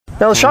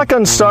Now, the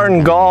shotgun start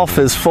in golf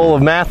is full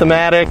of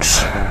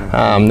mathematics.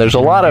 There's a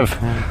lot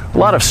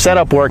of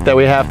setup work that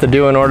we have to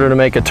do in order to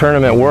make a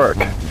tournament work.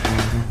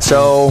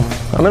 So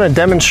I'm going to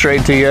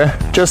demonstrate to you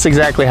just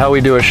exactly how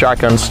we do a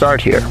shotgun start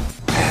here.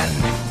 And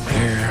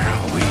here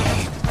we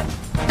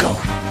go.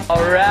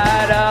 All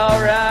right,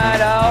 all right,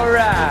 all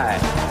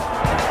right.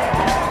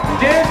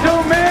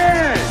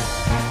 Gentlemen,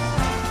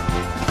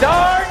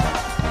 start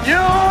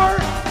your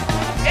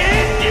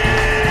engine!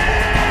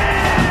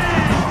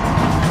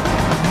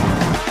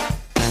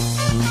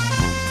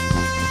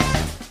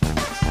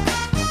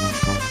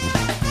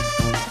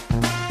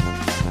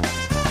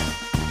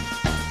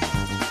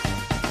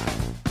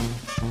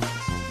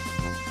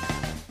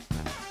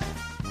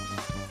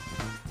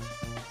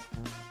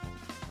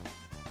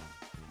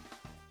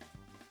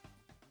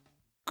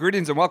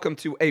 Greetings and welcome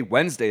to a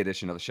Wednesday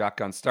edition of the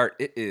Shotgun Start.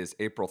 It is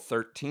April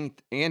 13th.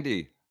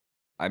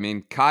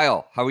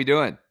 Kyle, how we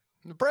doing?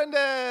 Brendan!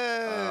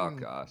 Oh,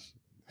 gosh.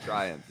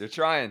 You're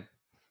trying.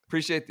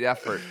 Appreciate the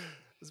effort.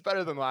 It's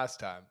better than last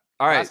time.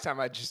 All right. Last time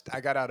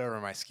I got out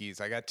over my skis.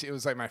 It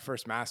was like my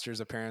first Masters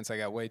appearance. I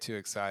got way too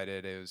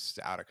excited. It was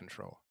out of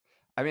control.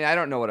 I mean, I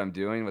don't know what I'm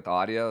doing with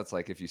audio. It's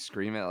like if you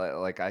scream it,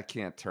 like I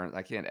can't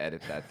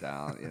edit that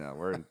down.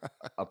 We're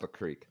up a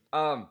creek.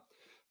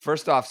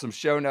 First off, some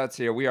show notes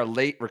here. We are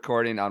late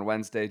recording on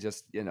Wednesday,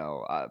 just,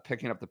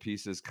 picking up the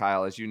pieces.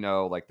 Kyle, as you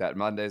know, like that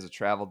Monday is a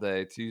travel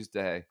day.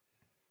 Tuesday,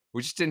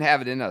 we just didn't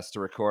have it in us to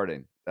record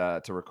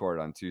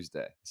on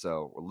Tuesday.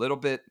 So a little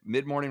bit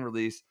mid-morning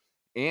release.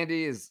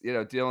 Andy is,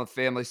 dealing with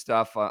family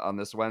stuff on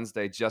this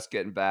Wednesday, just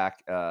getting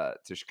back to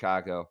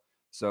Chicago.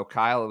 So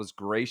Kyle was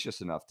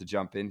gracious enough to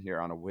jump in here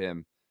on a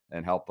whim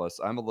and help us.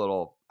 I'm a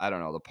little,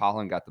 the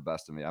pollen got the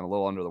best of me. I'm a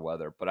little under the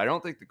weather, but I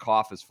don't think the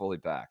cough is fully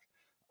back.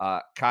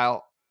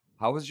 Kyle,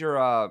 how was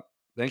your,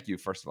 thank you,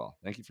 first of all.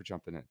 Thank you for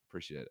jumping in.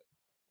 Appreciate it.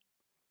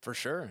 For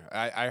sure.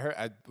 I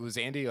heard, was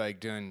Andy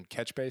doing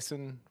catch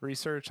basin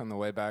research on the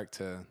way back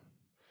to?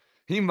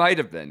 He might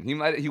have been.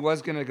 He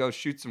was going to go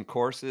shoot some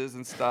courses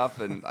and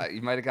stuff, and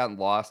he might have gotten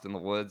lost in the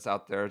woods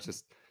out there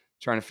just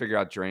trying to figure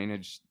out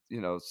drainage,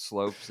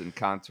 slopes and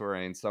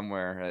contouring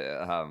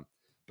somewhere.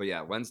 But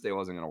yeah, Wednesday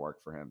wasn't going to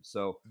work for him.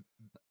 So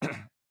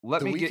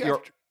let me get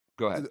your...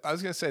 Go ahead. I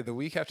was going to say the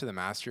week after the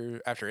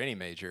Master, after any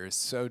major, is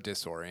so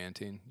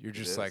disorienting. You're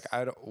just like,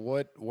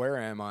 where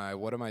am I?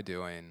 What am I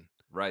doing?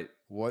 Right.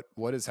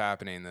 What is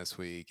happening this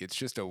week? It's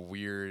just a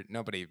weird,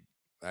 nobody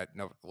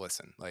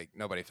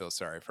feels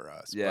sorry for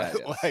us. Yeah.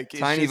 But,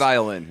 tiny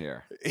violin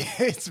here.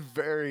 It's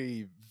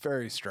very,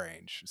 very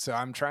strange. So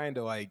I'm trying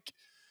to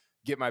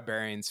get my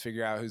bearings,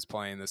 figure out who's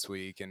playing this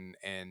week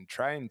and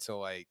trying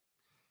to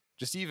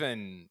just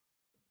even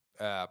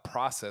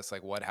process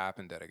what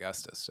happened at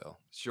Augusta still.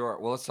 Sure.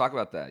 Well, let's talk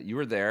about that. You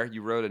were there.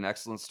 You wrote an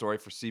excellent story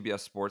for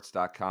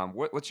CBSSports.com.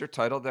 What's your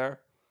title there?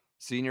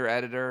 Senior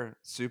editor,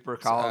 super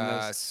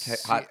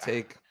columnist, hot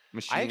take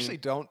machine? I actually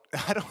don't.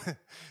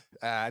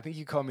 I think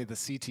you call me the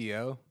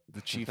CTO,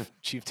 the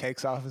chief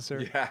takes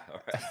officer. Yeah,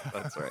 right.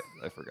 That's right.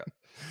 I forgot.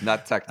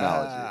 Not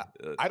technology.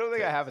 I don't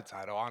think I have a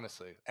title,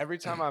 honestly. Every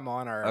time I'm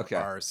on our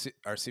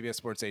CBS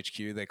Sports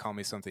HQ, they call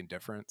me something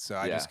different. So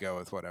I just go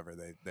with whatever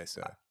they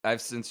say. I've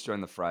since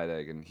joined the Fried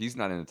Egg, and he's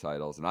not into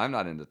titles, and I'm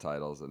not into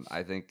titles. And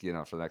I think,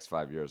 for the next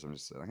 5 years, I'm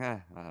just like,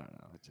 I don't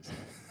know. Just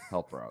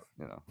help her out,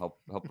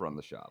 help run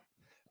the shop.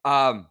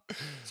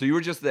 So you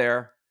were just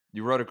there.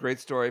 You wrote a great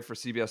story for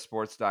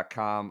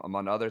CBSSports.com,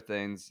 among other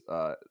things.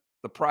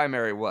 The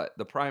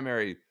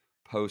primary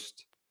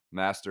post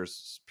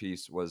Masters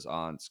piece was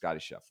on Scotty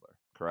Scheffler,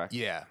 correct?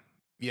 Yeah,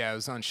 it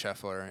was on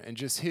Scheffler and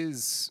just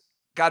his.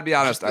 Gotta be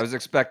honest, I was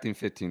expecting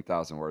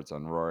 15,000 words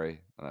on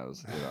Rory, and I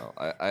was,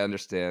 I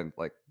understand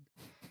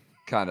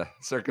kind of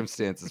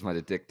circumstances might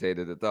have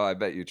dictated it, though. I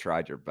bet you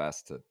tried your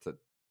best to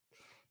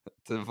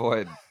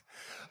avoid.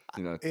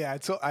 Yeah,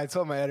 I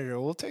told my editor,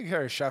 we'll take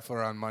care of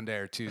Scheffler on Monday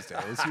or Tuesday.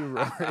 Let's do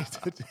Rory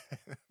today.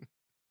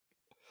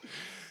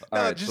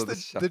 All right,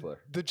 just so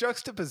the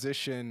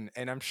juxtaposition,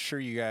 and I'm sure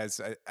you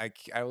guys,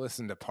 I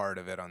listened to part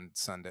of it on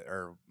Sunday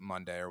or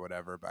Monday or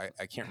whatever, but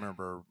I can't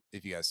remember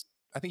if you guys,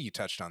 I think you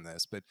touched on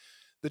this, but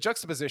the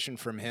juxtaposition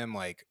from him,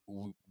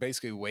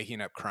 basically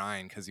waking up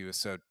crying because he was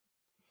so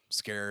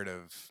scared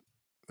of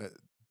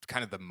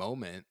kind of the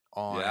moment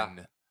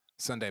on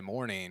Sunday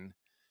morning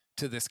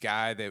to this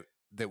guy that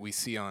we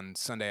see on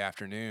Sunday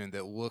afternoon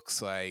that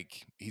looks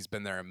like he's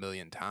been there a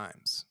million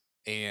times.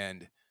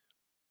 And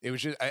it was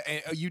just,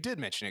 you did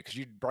mention it because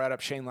you brought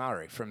up Shane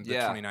Lowry from the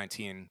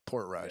 2019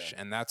 Port Rush.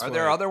 And that's Are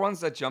there other ones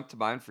that jump to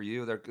mind for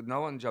you?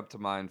 No one jumped to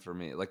mind for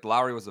me.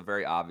 Lowry was a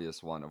very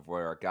obvious one of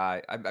where a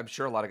guy, I'm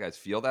sure a lot of guys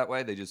feel that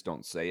way. They just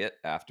don't say it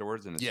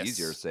afterwards. And it's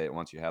easier to say it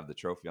once you have the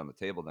trophy on the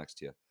table next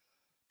to you.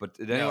 But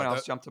did anyone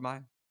else jump to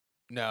mind?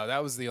 No,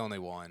 that was the only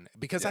one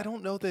because I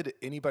don't know that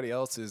anybody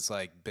else has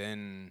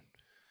been,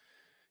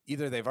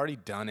 either they've already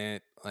done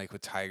it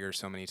with Tiger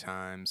so many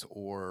times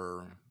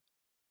or,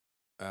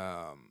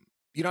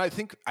 I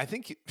think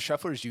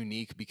Scheffler is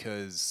unique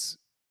because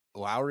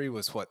Lowry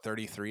was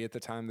 33 at the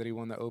time that he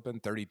won the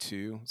Open,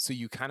 32. So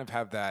you kind of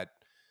have that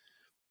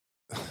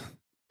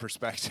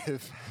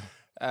perspective.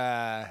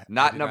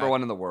 Not number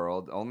one in the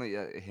world. Only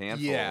a handful of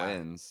Yeah.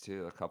 wins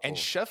too. A couple. And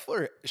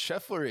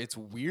Scheffler, it's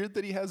weird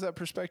that he has that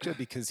perspective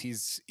because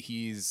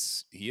he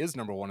is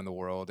number one in the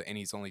world and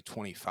he's only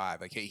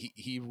 25. Like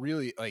he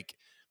really, like,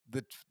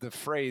 the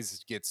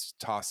phrase gets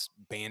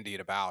bandied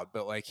about,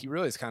 but like he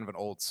really is kind of an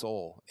old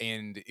soul.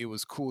 And it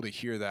was cool to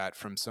hear that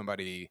from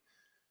somebody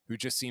who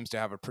just seems to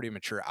have a pretty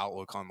mature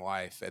outlook on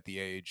life at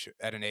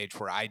an age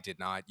where I did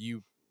not.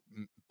 You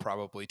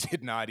probably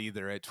did not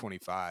either at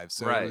 25.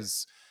 So Right. it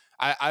was,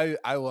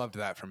 I loved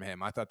that from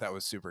him. I thought that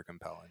was super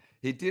compelling.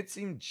 He did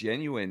seem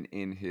genuine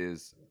in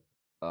his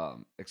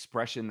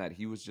expression that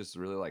he was just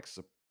really like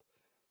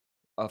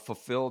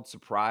fulfilled,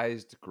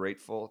 surprised,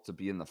 grateful to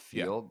be in the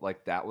Yeah. field.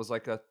 Like that was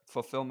like a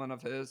fulfillment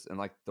of his, and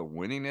like the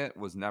winning it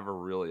was never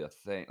really a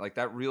thing. Like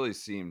that really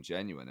seemed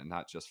genuine and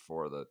not just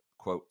for the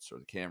quotes or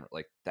the camera.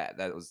 Like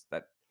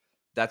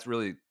that's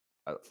really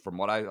from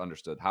what I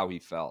understood how he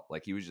felt.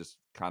 Like he was just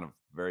kind of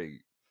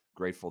very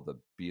grateful to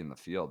be in the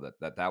field,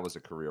 that was a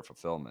career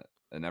fulfillment,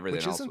 and everything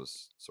Which else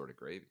was sort of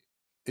gravy.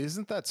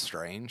 isn't that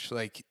strange?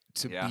 Like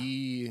Yeah.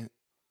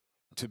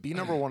 to be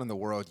number one in the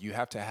world, you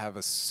have to have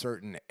a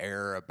certain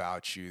air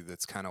about you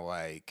that's kind of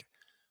like,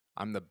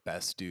 I'm the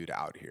best dude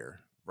out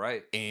here.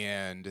 Right.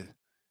 And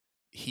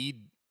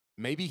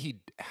maybe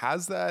he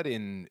has that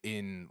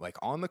in like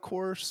on the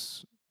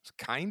course,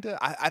 kind of.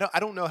 I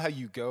don't know how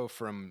you go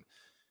from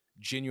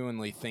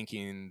genuinely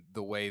thinking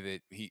the way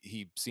that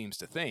he seems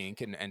to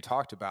think and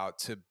talked about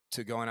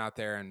to going out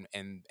there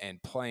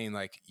and playing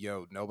like,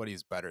 yo,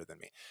 nobody's better than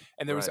me.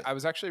 And Right. I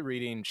was actually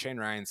reading, Shane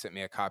Ryan sent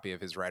me a copy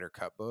of his Ryder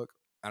Cup book.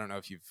 I don't know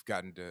if you've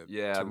gotten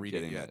Yeah, to I'm read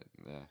it getting yet. it.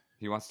 Yeah.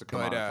 He wants to come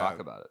But on and talk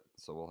about it,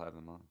 so we'll have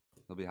him on.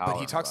 He'll be but he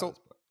hollering talks about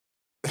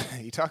his book.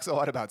 he talks a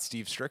lot about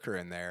Steve Stricker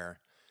in there,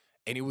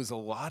 and it was a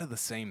lot of the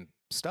same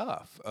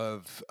stuff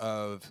of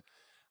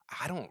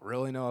I don't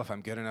really know if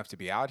I'm good enough to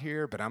be out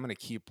here, but I'm going to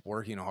keep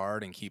working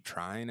hard and keep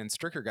trying. And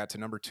Stricker got to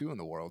number 2 in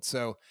the world.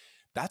 So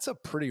that's a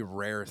pretty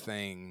rare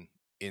thing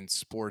in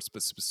sports,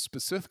 but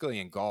specifically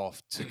in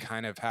golf, to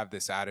kind of have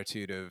this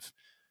attitude of,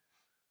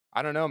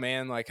 I don't know,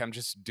 man, like I'm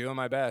just doing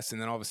my best.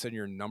 And then all of a sudden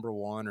you're number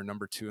 1 or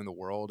number 2 in the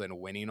world and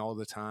winning all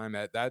the time.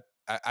 I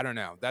don't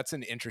know. That's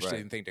an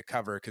interesting thing to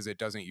cover because it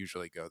doesn't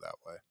usually go that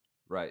way.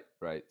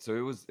 Right. So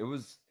it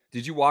was.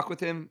 Did you walk with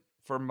him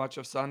for much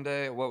of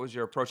Sunday? What was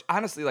your approach?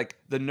 Honestly, like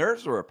the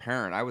nerves were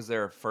apparent. I was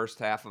there first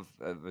half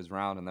of his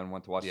round and then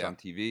went to watch it on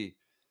TV.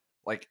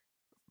 Like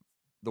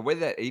the way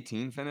that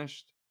 18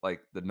 finished,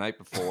 like the night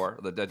before,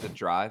 the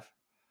drive.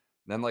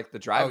 Then like the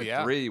drive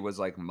at 3 was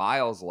like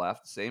miles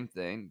left. Same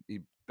thing.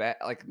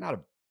 Like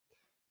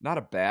not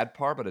a bad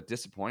part, but a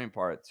disappointing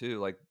part too.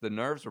 Like the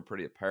nerves were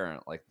pretty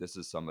apparent. Like this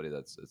is somebody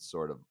it's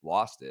sort of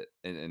lost it,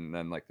 and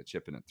then like the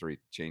chip in at 3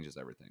 changes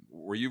everything.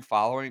 Were you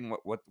following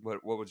what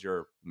was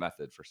your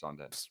method for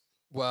Sunday?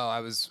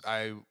 Well,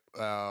 I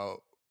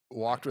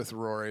walked with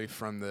Rory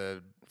from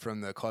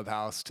the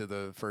clubhouse to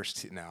the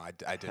first. No,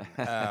 I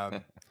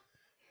didn't.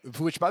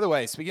 Which, by the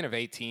way, speaking of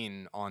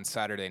 18 on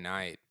Saturday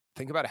night,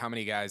 think about how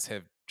many guys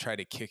have tried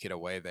to kick it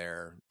away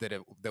there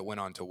that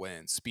went on to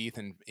win. Spieth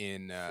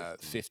in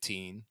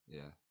 15,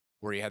 Yeah,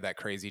 where he had that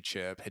crazy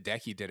chip.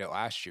 Hideki did it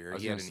last year. I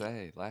was going to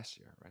say last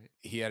year, right?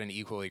 He had an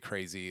equally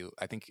crazy.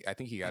 I think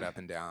he got up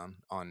and down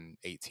on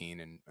 18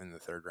 in the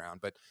third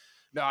round. But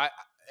no,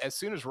 as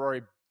soon as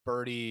Rory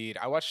birdied,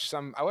 I watched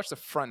the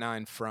front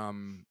 9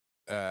 from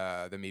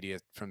the media,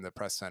 from the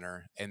press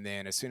center, and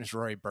then as soon as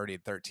Rory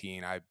birdied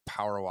 13, I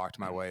power walked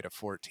my way to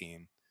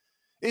 14.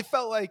 It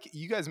felt like,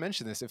 you guys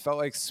mentioned this, it felt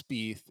like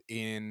Spieth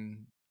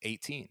in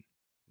 18.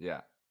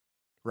 Yeah,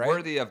 right?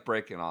 Worthy of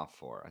breaking off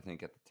for, I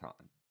think, at the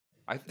time.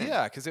 I think.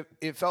 Yeah, because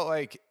it felt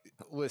like,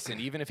 listen,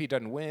 even if he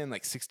doesn't win,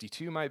 like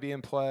 62 might be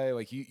in play.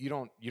 Like you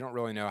don't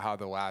really know how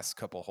the last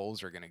couple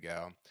holes are going to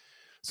go.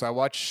 So I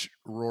watched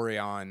Rory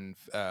on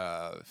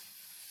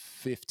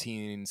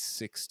 15,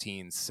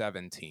 16,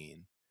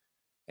 17,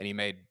 and he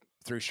made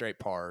 3 straight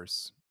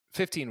pars.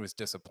 15 was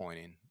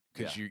disappointing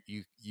because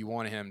you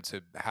want him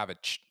to have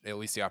at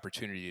least the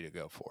opportunity to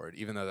go for it,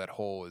 even though that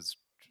hole is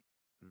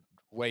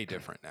way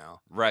different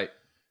now. Right.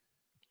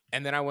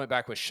 And then I went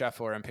back with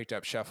Scheffler and picked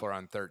up Scheffler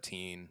on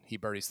 13. He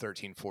birdies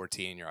 13,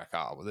 14. You're like,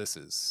 oh, well, this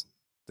is.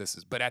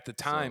 But at the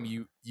time,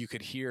 you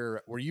could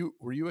hear. Were you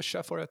a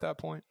Scheffler at that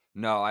point?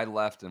 No, I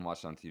left and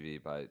watched on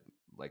TV by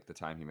like the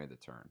time he made the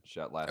turn.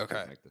 Didn't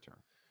make the turn.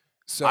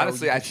 So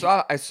honestly, I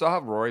saw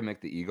Rory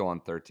make the eagle on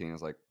 13. I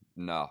was like,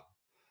 no,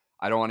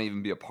 I don't want to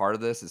even be a part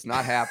of this. It's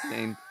not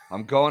happening.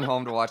 I'm going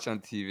home to watch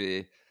on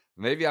TV.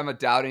 Maybe I'm a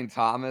doubting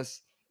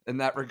Thomas in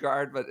that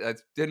regard, but I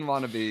didn't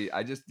want to be.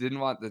 I just didn't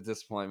want the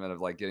disappointment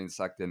of like getting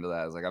sucked into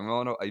that. I was like,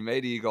 I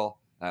made eagle,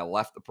 and I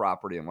left the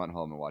property and went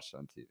home and watched it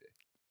on TV.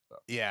 So.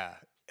 Yeah,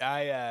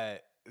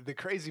 the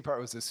crazy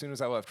part was, as soon as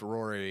I left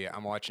Rory,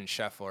 I'm watching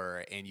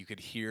Scheffler, and you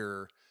could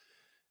hear.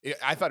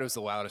 I thought it was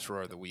the loudest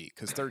roar of the week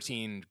because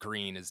 13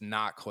 green is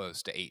not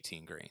close to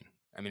 18 green.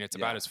 I mean, it's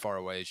about as far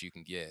away as you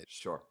can get.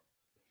 Sure.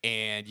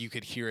 and you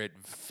could hear it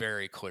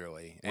very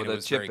clearly. And With it a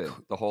was chip very in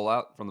the hole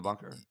out from the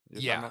bunker.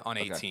 You're talking yeah, about? on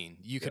Okay. 18.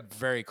 You Yeah. could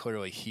very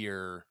clearly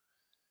hear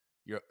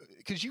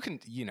because you can,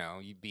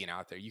 you being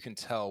out there, you can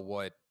tell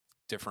what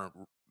different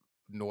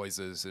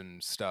noises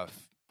and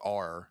stuff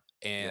are.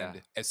 And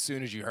Yeah. as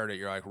soon as you heard it,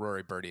 you're like,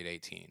 Rory birdied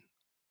 18.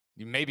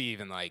 You maybe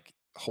even like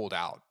hold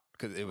out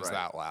because it was Right.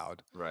 that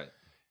loud. Right.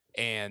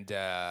 And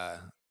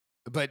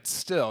but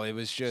still, it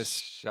was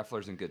just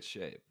Scheffler's in good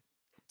shape.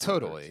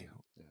 totally.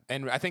 Yeah.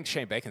 And I think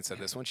Shane Bacon said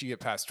this. Once you get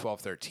past 12,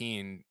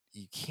 13,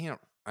 you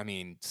can't. I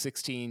mean,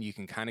 16, you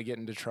can kind of get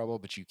into trouble,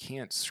 but you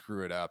can't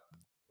screw it up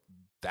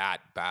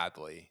that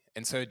badly.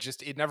 And so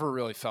it never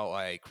really felt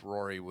like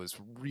Rory was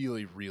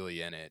really,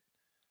 really in it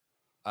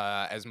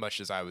as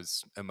much as I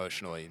was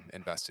emotionally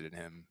invested in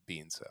him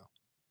being so.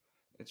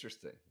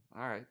 Interesting.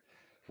 All right.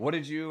 What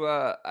did you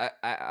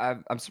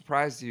I'm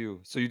surprised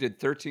you. So you did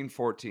 13,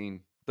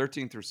 14,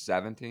 13 through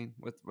 17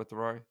 with the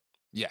Rory?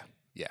 Yeah.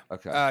 Yeah.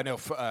 Okay. No,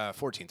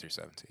 14 through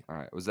 17. All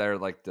right. Was there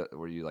like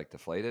were you like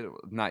deflated?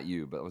 Not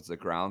you, but was the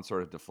ground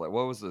sort of deflated?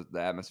 What was the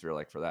atmosphere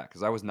like for that?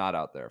 Because I was not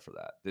out there for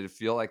that. Did it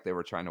feel like they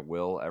were trying to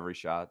will every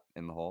shot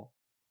in the hole?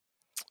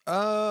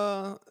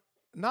 Not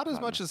as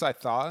Not much as I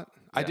thought.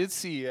 I Yeah.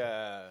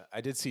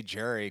 did see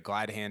Jerry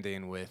glide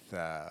handing with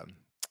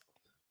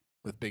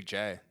Big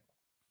J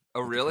Oh,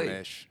 at the really?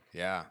 finish.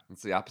 Yeah.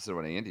 It's the opposite of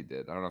what Andy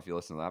did. I don't know if you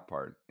listened to that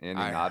part.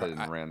 Andy I nodded heard-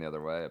 and ran the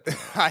other way.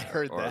 I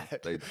heard Or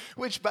that. they-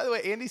 Which, by the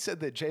way, Andy said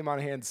that Jay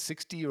Monahan's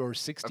 60 or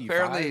 65.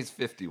 Apparently he's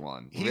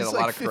 51. We had a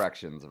lot of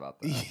corrections about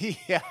that.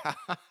 Yeah.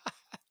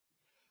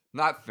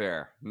 Not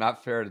fair.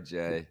 Not fair to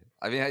Jay.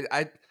 I mean,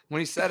 I when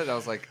he said it, I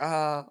was like,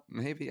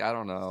 maybe, I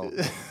don't know.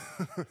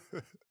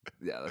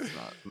 Yeah, that's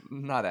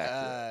not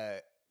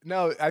accurate.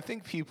 No, I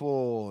think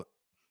people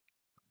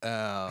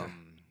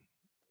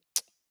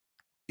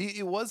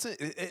it wasn't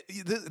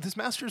this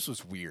Masters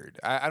was weird.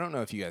 I don't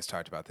know if you guys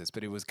talked about this,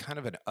 but it was kind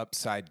of an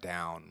upside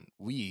down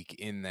week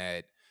in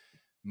that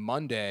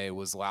Monday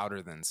was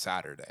louder than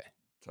Saturday.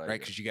 Tiger. Right?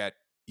 Because you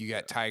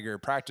got Tiger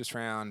practice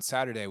round.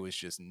 Saturday was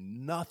just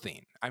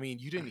nothing. I mean,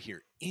 you didn't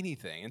hear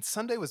anything. And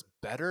Sunday was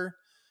better,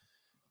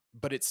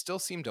 but it still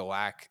seemed to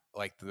lack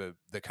like the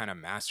kind of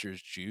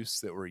Masters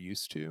juice that we're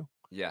used to.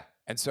 Yeah.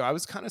 And so I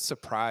was kind of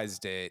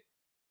surprised at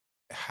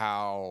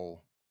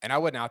how, and I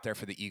wasn't out there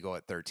for the Eagle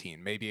at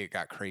 13. Maybe it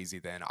got crazy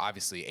then.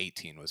 Obviously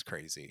 18 was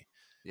crazy.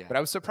 Yeah. But I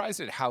was surprised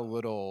at how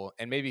little,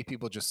 and maybe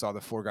people just saw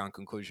the foregone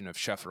conclusion of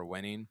Scheffler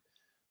winning,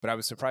 but I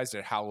was surprised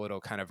at how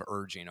little kind of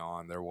urging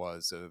on there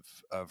was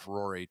of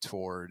Rory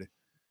toward,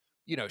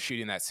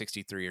 shooting that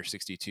 63 or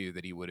 62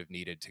 that he would have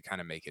needed to kind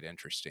of make it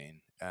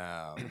interesting.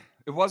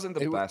 It wasn't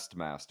the best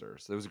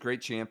Masters. It was a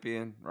great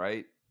champion,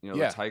 right? Yeah.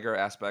 The Tiger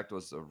aspect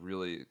was a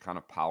really kind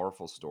of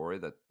powerful story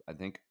that I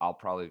think I'll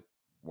probably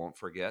won't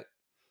forget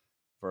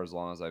for as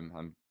long as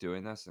I'm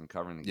doing this and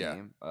covering the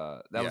game.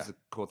 That was the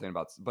cool thing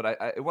about, but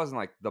it wasn't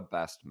like the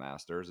best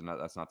Masters, and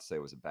that's not to say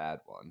it was a bad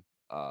one.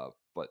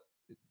 But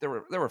there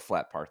were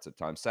flat parts at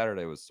times.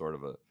 Saturday was sort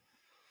of a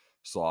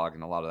slog,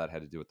 and a lot of that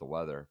had to do with the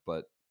weather.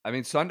 But I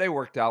mean, Sunday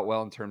worked out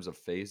well in terms of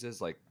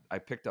phases. Like I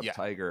picked up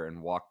Tiger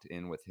and walked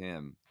in with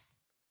him,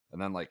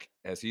 and then like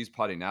as he's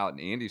putting out, and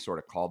Andy sort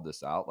of called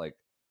this out, like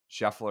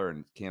Scheffler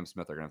and Cam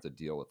Smith are gonna have to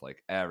deal with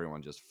like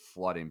everyone just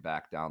flooding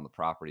back down the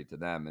property to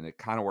them, and it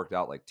kind of worked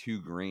out like 2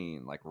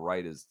 green, like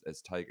right as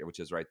Tiger, which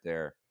is right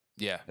there.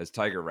 Yeah. As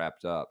Tiger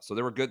wrapped up, so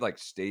there were good like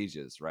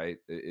stages, right?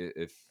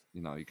 If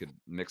you could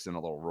mix in a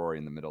little Rory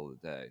in the middle of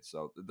the day.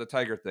 So the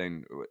Tiger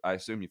thing, I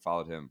assume you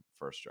followed him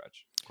for a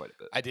stretch quite a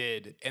bit. I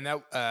did, and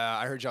that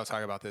I heard y'all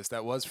talk about this.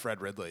 That was Fred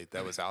Ridley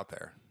that was out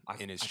there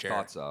in his chair. I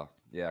thought so.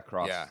 Yeah,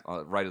 across,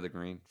 right of the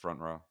green, front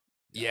row.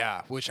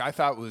 Yeah, which I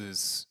thought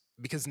was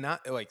because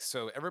not like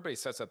so everybody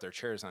sets up their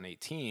chairs on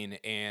 18,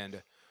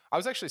 and I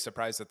was actually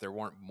surprised that there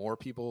weren't more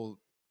people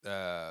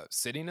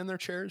sitting in their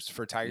chairs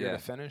for Tiger to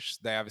finish.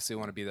 They obviously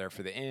want to be there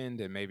for the end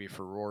and maybe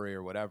for Rory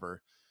or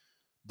whatever.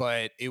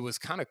 But it was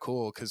kind of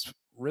cool because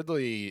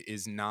Ridley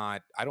is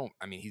not.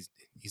 He's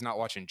not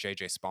watching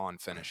JJ Spawn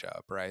finish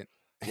up, right?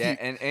 Yeah,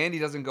 and he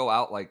doesn't go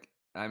out like.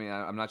 I mean,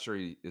 I'm not sure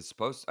he is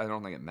supposed to. I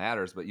don't think it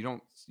matters, but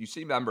you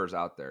see members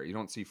out there. You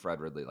don't see Fred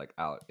Ridley like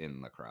out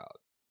in the crowd.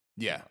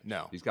 Yeah,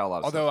 no. He's got a lot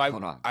of Although stuff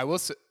going on. I will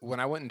say, when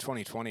I went in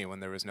 2020 when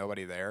there was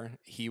nobody there,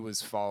 he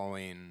was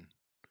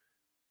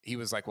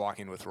like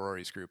walking with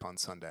Rory's group on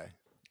Sunday.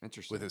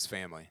 Interesting. With his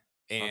family.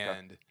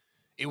 And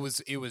it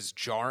was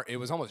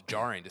almost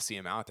jarring to see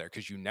him out there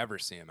because you never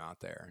see him out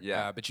there.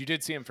 Yeah. But you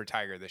did see him for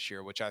Tiger this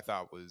year, which I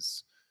thought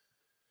was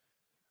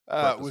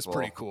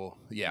pretty cool.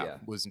 Yeah.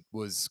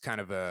 Was kind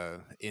of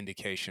a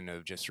indication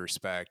of just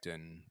respect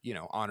and,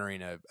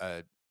 honoring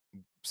a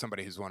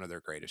somebody who's one of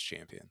their greatest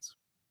champions.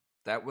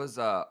 That was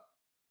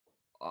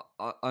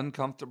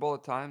uncomfortable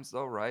at times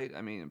though, right?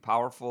 I mean,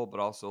 powerful, but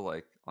also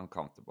like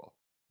uncomfortable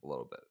a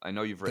little bit. I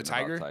know you've written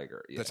about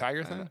Tiger. Yeah. The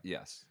Tiger thing?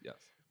 Yes.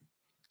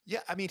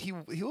 Yeah, I mean he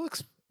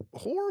looks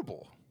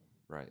horrible.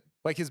 Right.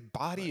 Like his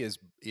body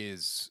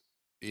is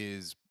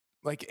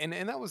like and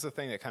that was the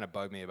thing that kind of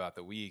bugged me about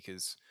the week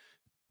is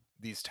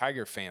these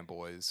Tiger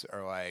fanboys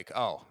are like,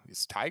 oh,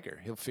 it's Tiger,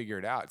 he'll figure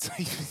it out. It's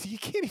like, you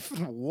can't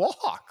even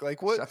walk.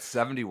 Like what? Shot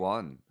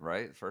 71,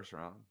 right? First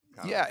round.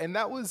 Yeah, and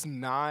that was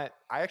not.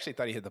 I actually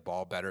thought he hit the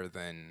ball better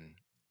than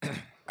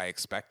I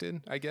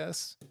expected, I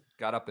guess.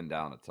 Got up and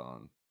down a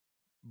ton.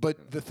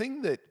 But the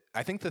thing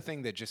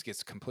that just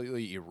gets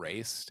completely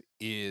erased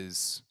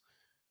is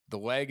the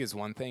leg is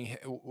one thing.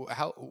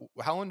 How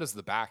long does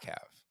the back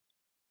have?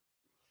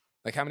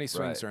 Like how many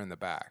swings Right. are in the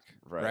back,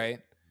 Right. right?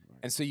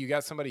 And so you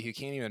got somebody who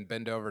can't even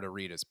bend over to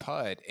read his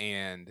putt,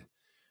 and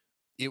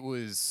it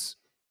was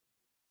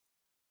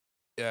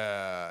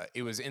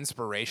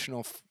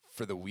inspirational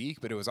for the week,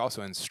 but it was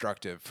also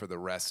instructive for the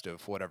rest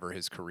of whatever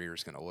his career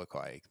is going to look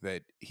like.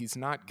 That he's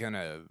not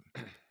gonna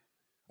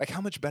like.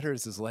 How much better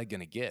is his leg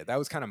going to get? That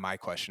was kind of my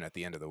question at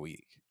the end of the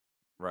week.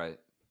 Right.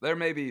 There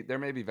may be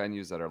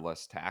venues that are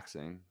less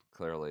taxing,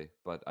 clearly,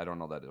 but I don't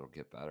know that it'll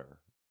get better.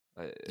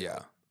 Yeah.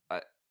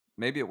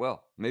 Maybe it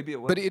will. Maybe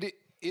it will. But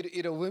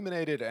it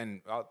illuminated,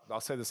 and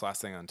I'll say this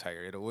last thing on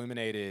Tiger. It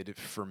illuminated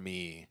for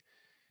me,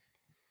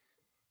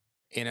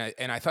 and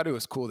I thought it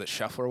was cool that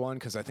Scheffler won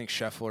because I think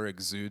Scheffler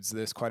exudes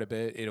this quite a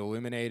bit. It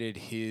illuminated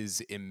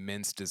his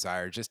immense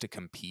desire just to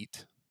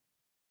compete,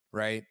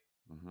 right?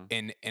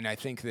 Mm-hmm. And I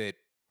think that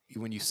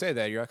when you say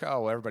that, you're like,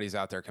 oh, well, everybody's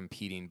out there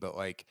competing, but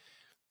like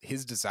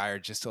his desire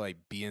just to like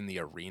be in the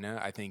arena,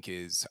 I think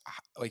is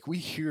like, we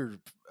hear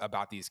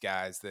about these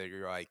guys that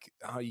you're like,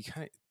 oh, you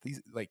kind of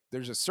these, like,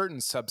 there's a certain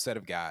subset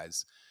of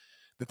guys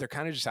that they're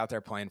kind of just out there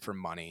playing for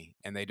money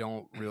and they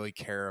don't really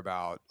care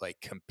about like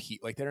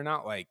compete. Like they're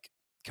not like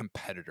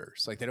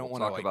competitors. Like they don't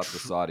want to talk like about the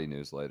Saudi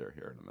news later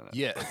here in a minute.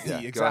 Yeah,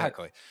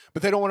 exactly.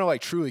 But they don't want to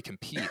like truly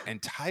compete.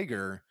 And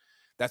Tiger,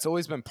 that's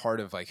always been part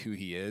of like who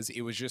he is.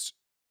 It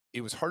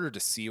was harder to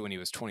see when he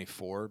was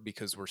 24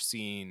 because we're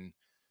seeing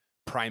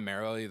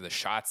primarily the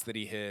shots that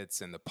he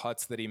hits and the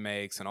putts that he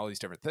makes and all these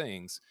different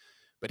things.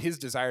 But his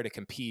desire to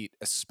compete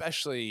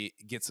especially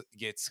gets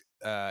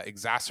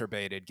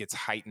exacerbated, gets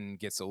heightened,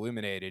 gets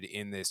illuminated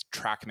in this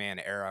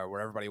TrackMan era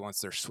where everybody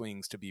wants their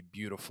swings to be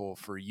beautiful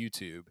for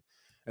YouTube.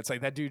 It's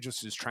like that dude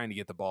just is trying to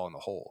get the ball in the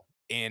hole.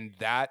 And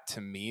that,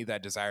 to me,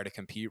 that desire to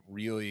compete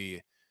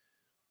really,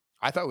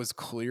 I thought was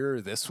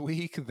clearer this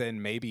week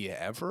than maybe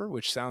ever,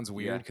 which sounds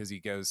weird because he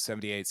goes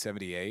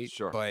 78-78.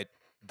 Sure. But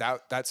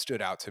that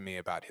stood out to me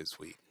about his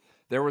week.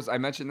 I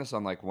mentioned this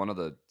on like one of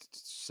the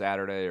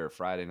Saturday or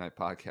Friday night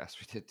podcasts.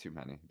 We did too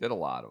many. Did a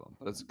lot of them,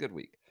 but it's a good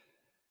week.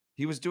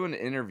 He was doing an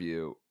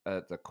interview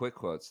at the Quick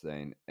Quotes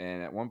thing,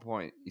 and at one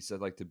point he said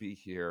like to be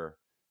here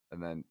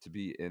and then to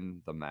be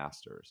in the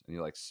Masters, and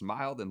he like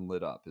smiled and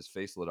lit up. His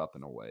face lit up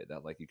in a way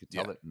that like you could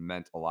tell it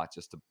meant a lot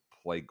just to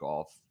play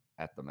golf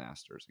at the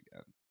Masters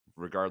again,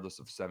 regardless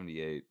of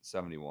 78,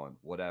 71,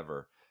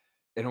 whatever,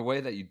 in a way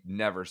that you'd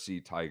never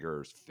see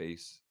Tiger's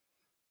face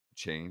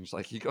change.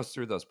 Like he goes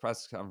through those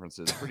press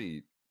conferences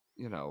pretty,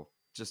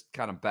 just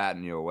kind of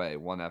batting you away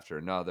one after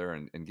another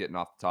and getting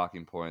off the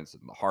talking points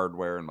and the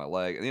hardware in my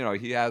leg. And,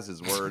 he has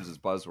his words, his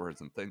buzzwords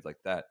and things like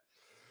that.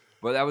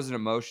 But that was an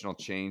emotional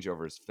change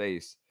over his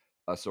face,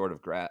 a sort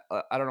of I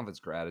don't know if it's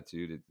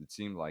gratitude. It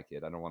seemed like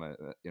it. I don't want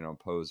to,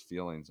 impose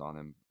feelings on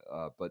him.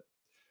 But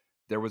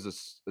there was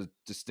a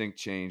distinct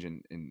change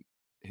in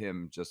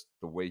him, just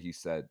the way he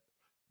said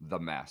the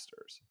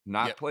Masters,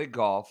 not play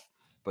golf,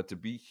 but to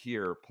be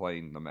here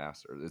playing the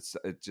Masters.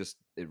 It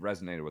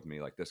resonated with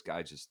me. Like this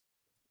guy just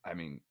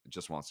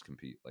wants to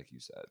compete, like you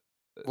said.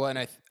 Well,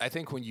 and I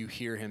think when you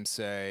hear him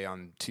say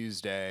on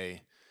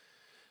Tuesday,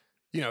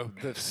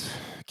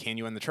 can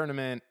you win the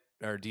tournament?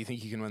 Or do you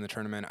think you can win the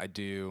tournament? I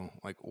do.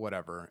 Like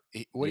whatever.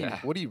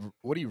 What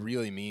he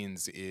really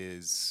means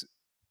is,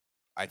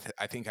 I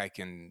think I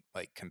can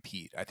like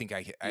compete. I think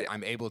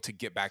I'm able to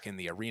get back in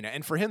the arena.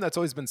 And for him, that's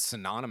always been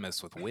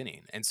synonymous with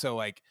winning. And so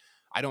like,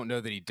 I don't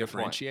know that he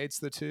differentiates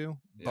the two,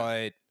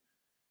 but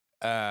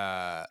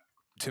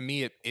to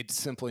me, it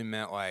simply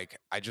meant like,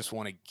 I just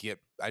want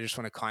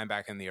to climb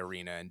back in the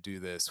arena and do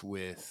this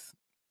with,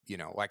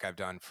 like I've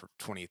done for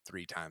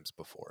 23 times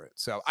before it.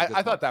 So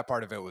I thought that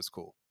part of it was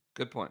cool.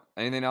 Good point.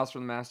 Anything else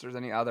from the Masters?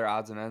 Any other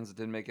odds and ends that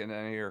didn't make it in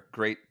any of your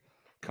great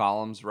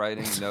columns,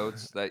 writing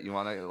notes that you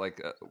want to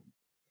like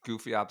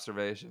goofy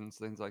observations,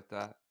 things like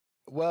that?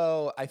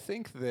 Well, I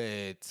think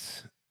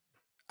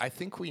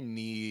we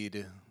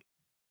need,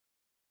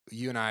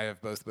 you and I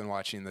have both been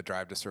watching the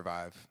Drive to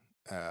Survive,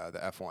 the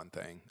F1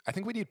 thing. I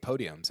think we need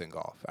podiums in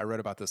golf. I wrote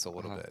about this a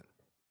little bit.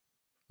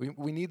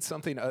 We need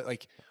something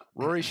like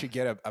Rory should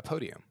get a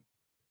podium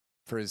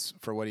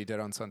for what he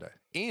did on Sunday.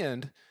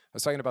 And I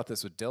was talking about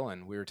this with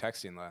Dylan. We were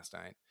texting last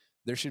night.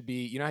 There should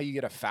be, how you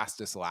get a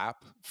fastest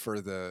lap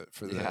for the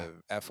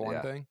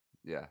F1 thing?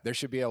 Yeah. There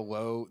should be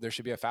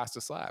a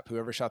fastest lap.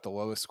 Whoever shot the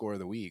lowest score of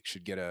the week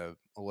should get a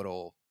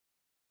little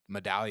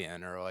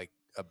medallion or like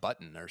a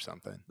button or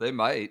something. They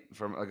might.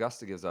 From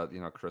Augusta gives out,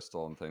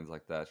 crystal and things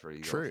like that for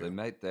Eagles. True. They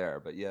might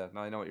there, but yeah,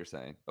 no, I know what you're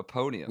saying. A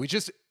podium.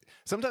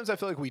 Sometimes I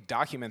feel like we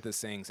document these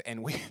things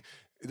and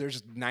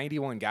there's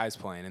 91 guys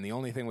playing and the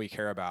only thing we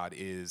care about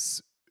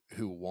is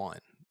who won.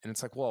 And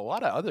it's like, well, a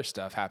lot of other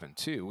stuff happened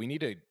too. We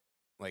need to,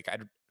 like,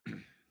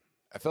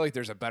 I feel like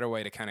there's a better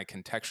way to kind of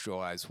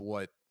contextualize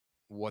what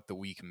the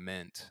week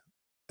meant.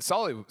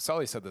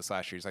 Sully said this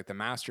last year. He's like, the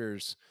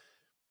Masters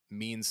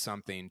means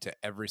something to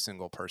every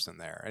single person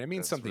there, and it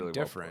means That's something really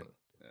different. Well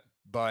put. Yeah.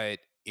 But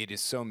it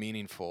is so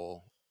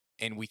meaningful,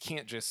 and we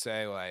can't just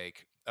say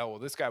like, oh well,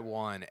 this guy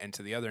won, and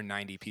to the other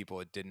 90 people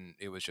it didn't.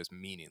 It was just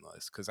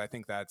meaningless, because I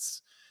think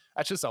that's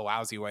just a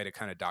lousy way to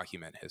kind of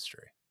document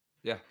history.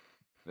 Yeah.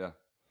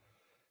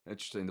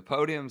 Interesting. The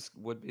podiums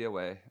would be a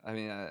way. I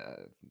mean,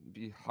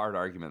 be a hard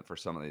argument for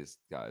some of these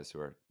guys who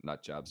are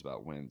nut jobs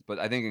about wins. But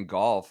I think in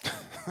golf,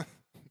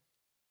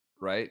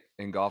 right?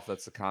 In golf,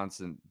 that's the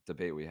constant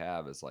debate we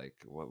have is like,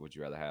 what would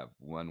you rather have?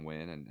 One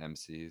win and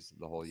MCs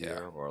the whole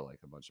year, or like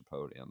a bunch of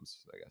podiums?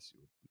 I guess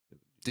you would.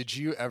 Did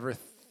you ever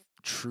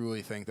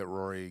truly think that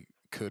Rory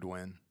could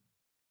win?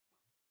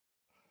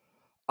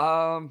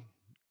 Probably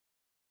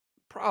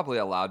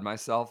allowed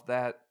myself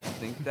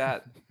think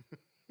that.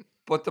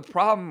 But the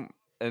problem,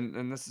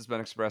 and this has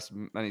been expressed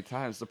many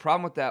times, the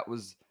problem with that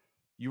was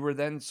you were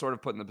then sort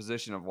of put in the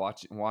position of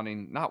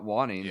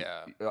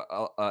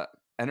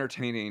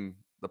entertaining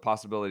the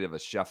possibility of a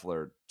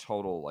Scheffler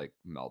total like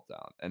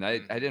meltdown, and I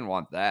didn't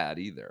want that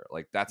either.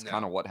 Like that's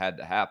kind of what had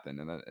to happen,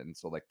 and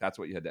so like that's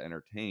what you had to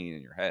entertain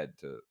in your head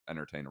to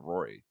entertain a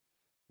Rory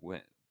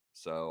win.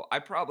 So I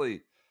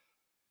probably,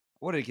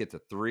 what did it get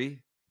to 3,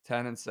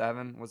 10, and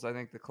 7 was I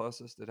think the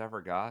closest it ever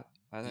got.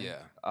 I think.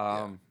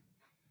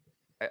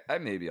 I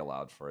may be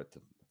allowed for it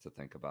to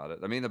think about it.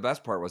 I mean, the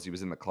best part was he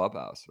was in the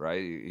clubhouse,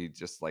 right? He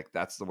just like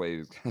that's the way he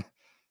was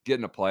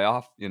getting a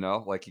playoff. You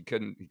know, like he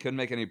couldn't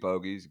make any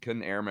bogeys, he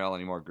couldn't airmail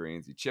any more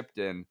greens. He chipped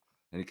in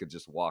and he could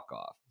just walk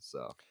off.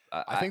 So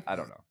I think I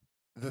don't know.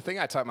 The thing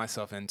I talked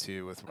myself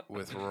into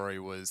with Rory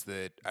was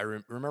that I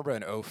remember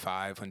in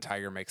 05 when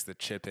Tiger makes the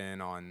chip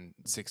in on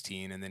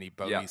 16 and then he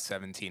bogeys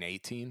 17,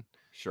 18.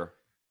 Sure.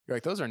 You're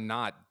like, those are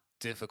not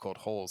difficult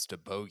holes to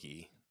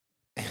bogey.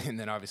 And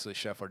then obviously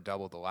Scheffler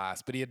doubled the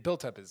last, but he had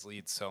built up his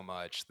lead so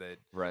much that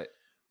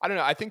I don't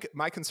know. I think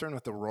my concern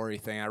with the Rory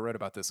thing, I wrote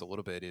about this a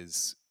little bit,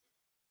 is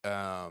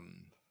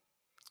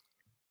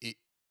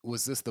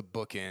was this the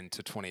bookend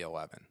to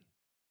 2011?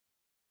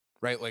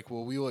 Right? Like,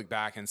 will we look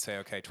back and say,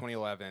 okay,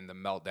 2011, the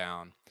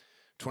meltdown,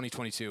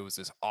 2022 was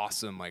this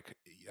awesome, like,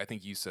 I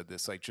think you said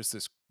this, like just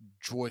this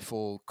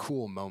joyful,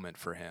 cool moment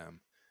for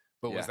him.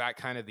 But was that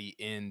kind of the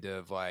end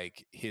of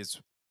like his,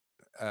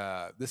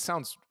 this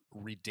sounds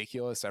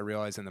ridiculous, I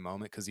realize in the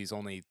moment, because he's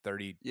only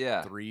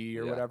 33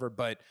 or whatever,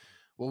 but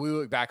well, we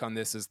look back on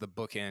this as the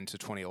bookend to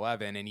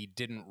 2011, and he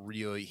didn't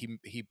really,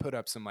 he put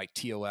up some like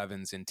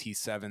T11s and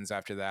T7s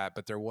after that,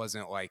 but there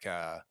wasn't like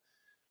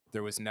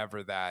there was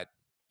never that,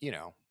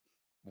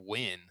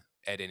 win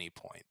at any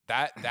point.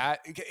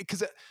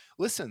 Because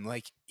listen,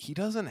 like he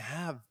doesn't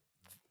have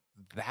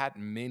that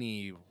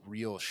many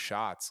real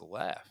shots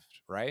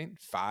left, right?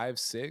 5,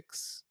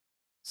 6,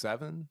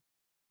 7,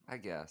 I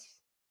guess.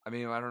 I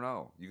mean, I don't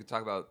know. You could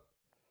talk about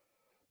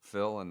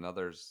Phil and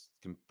others,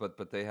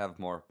 but they have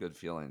more good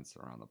feelings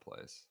around the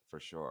place for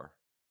sure.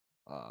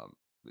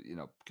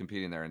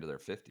 Competing there into their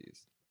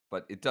 50s.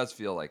 But it does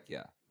feel like,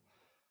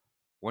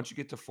 once you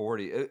get to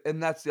 40,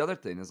 and that's the other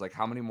thing is like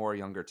how many more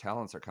younger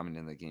talents are coming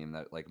in the game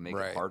that like make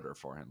it harder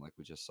for him. Like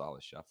we just saw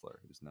with Scheffler,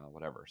 who's now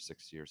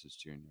 6 years his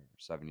junior,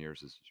 7 years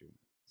his junior.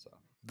 So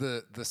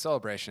the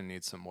celebration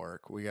needs some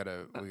work. We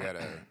gotta.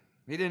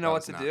 He didn't know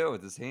what to do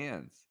with his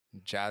hands.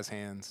 Jazz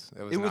hands.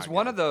 It was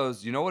one of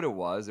those. You know what it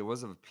was? It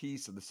was a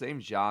piece of the same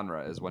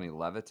genre as when he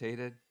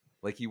levitated.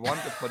 Like he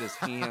wanted to put his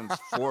hands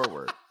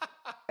forward,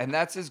 and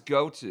that's his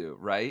go-to,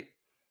 right?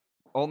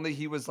 Only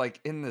he was like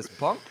in this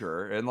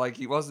bunker, and like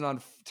he wasn't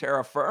on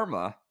terra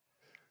firma,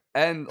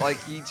 and like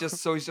he just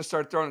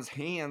started throwing his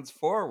hands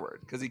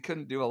forward because he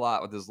couldn't do a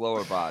lot with his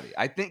lower body.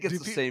 I think it's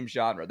the same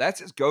genre. That's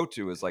his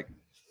go-to, is like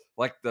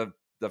the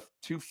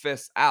 2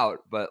 fists out,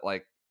 but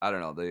like I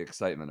don't know, the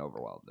excitement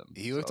overwhelmed him.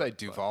 He looked like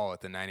Duval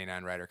at the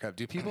 '99 Ryder Cup.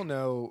 Do people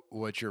know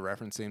what you're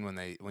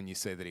referencing when you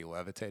say that he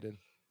levitated?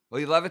 Well,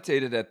 he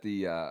levitated at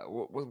the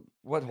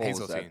what hole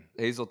was that?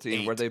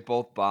 Hazeltine, 8. where they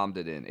both bombed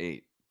it in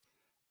 8.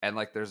 And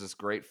like, there's this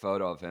great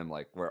photo of him,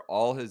 like where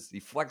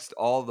he flexed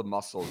all the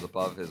muscles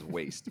above his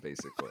waist,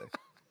 basically.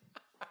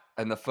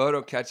 And the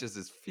photo catches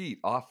his feet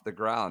off the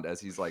ground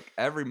as he's like,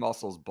 every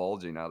muscle's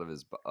bulging out of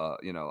his,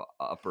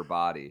 upper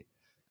body.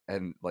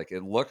 And like,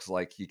 it looks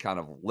like he kind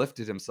of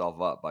lifted himself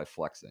up by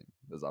flexing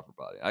his upper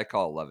body. I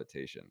call it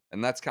levitation.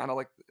 And that's kind of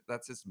like,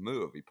 that's his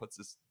move. He puts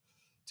his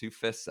 2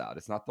 fists out.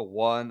 It's not the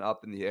one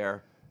up in the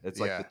air.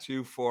 It's like the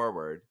 2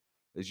 forward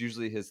is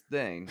usually his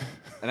thing.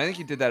 And I think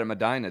he did that at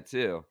Medina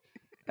too.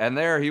 And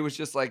there he was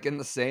just like in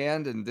the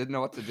sand and didn't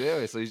know what to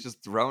do. So he's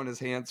just throwing his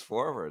hands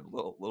forward a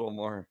little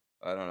more.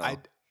 I don't know.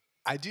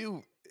 I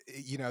do.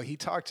 He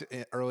talked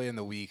early in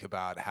the week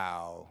about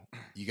how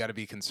you got to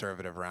be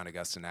conservative around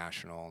Augusta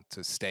National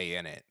to stay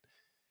in it.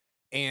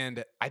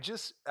 And I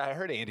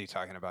heard Andy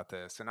talking about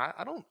this, and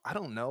I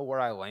don't know where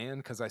I land,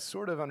 because I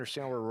sort of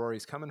understand where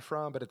Rory's coming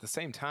from, but at the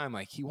same time,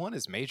 like he won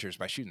his majors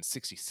by shooting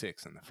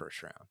 66 in the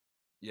first round.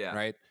 Yeah.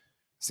 Right?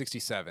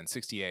 67,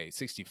 68,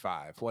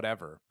 65,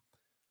 whatever.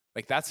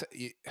 Like that's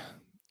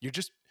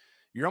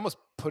you're almost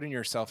putting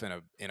yourself in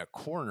a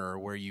corner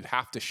where you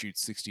have to shoot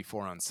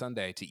 64 on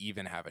Sunday to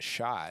even have a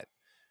shot.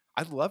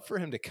 I'd love for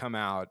him to come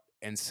out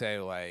and say,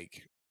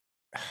 like,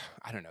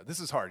 I don't know, this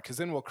is hard because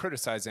then we'll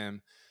criticize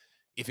him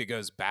if it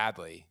goes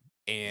badly.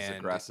 He's And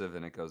aggressive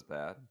and it goes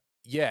bad.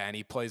 yeah, and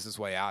he plays his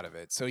way out of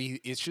it. So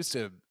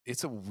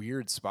it's a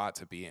weird spot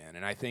to be in.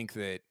 And I think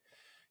that,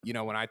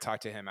 when I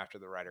talked to him after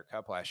the Ryder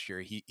Cup last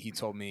year, he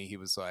told me, he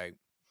was like,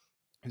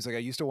 I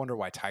used to wonder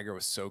why Tiger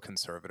was so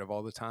conservative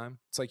all the time.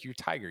 It's like, you're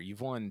Tiger,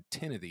 you've won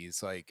 10 of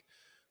these. Like,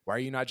 why are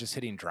you not just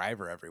hitting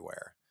driver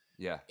everywhere?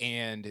 Yeah.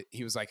 And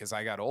he was like, as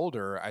I got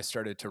older, I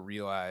started to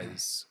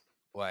realize,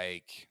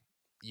 like,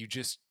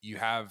 you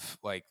have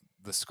like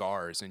the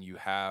scars and you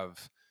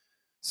have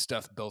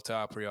stuff built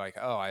up where you're like,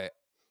 oh,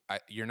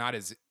 you're not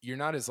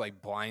as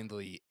like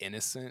blindly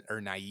innocent or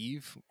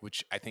naive,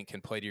 which I think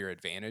can play to your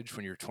advantage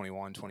when you're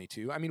 21,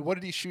 22. I mean, what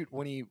did he shoot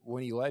when he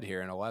led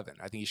here in 11?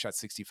 I think he shot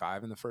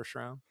 65 in the first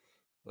round.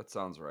 That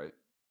sounds right.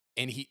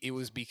 And it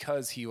was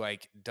because he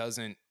like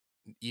doesn't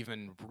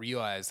even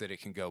realize that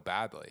it can go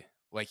badly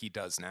like he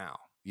does now,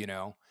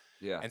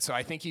 Yeah. And so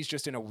I think he's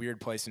just in a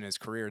weird place in his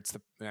career.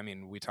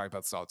 We talk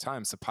about this all the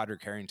time. It's the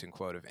Padraig Harrington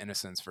quote of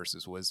innocence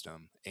versus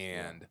wisdom.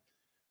 And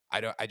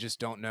I just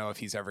don't know if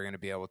he's ever going to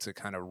be able to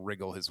kind of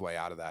wriggle his way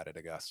out of that at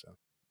Augusta.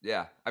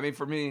 Yeah. I mean,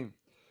 for me,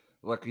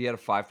 look, he had a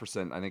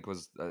 5%. I think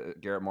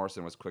Garrett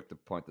Morrison was quick to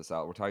point this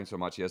out. We're talking so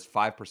much. He has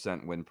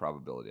 5% win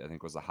probability. I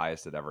think was the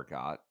highest it ever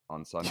got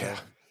on Sunday.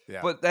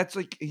 Yeah. But that's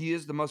like, he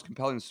is the most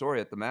compelling story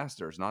at the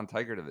Masters,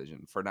 non-Tiger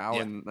division for now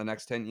and the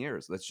next 10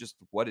 years. That's just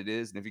what it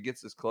is. And if he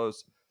gets this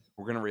close,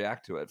 we're going to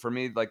react to it. For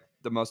me, like,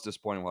 the most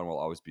disappointing one will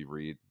always be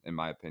Reed, in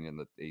my opinion,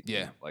 the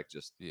 18,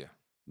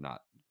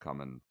 not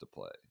coming to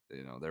play.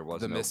 There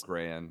was no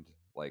grand,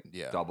 like,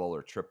 double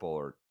or triple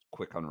or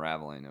quick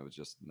unraveling. It was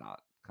just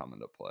not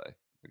coming to play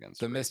against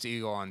the Reed. missed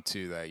eagle on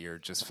 2 that year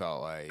just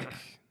felt like,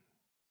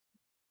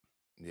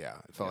 it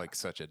felt like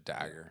such a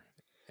dagger.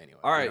 Anyway,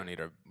 all right, we don't need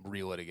to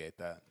relitigate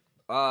that.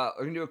 We're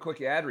going to do a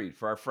quick ad read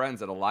for our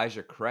friends at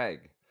Elijah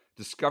Craig.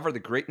 Discover the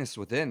greatness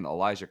within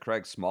Elijah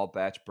Craig small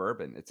batch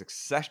bourbon. It's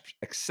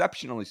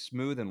exceptionally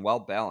smooth and well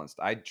balanced.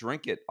 I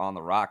drink it on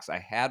the rocks. I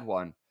had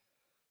one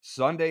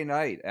Sunday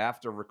night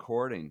after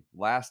recording,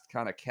 last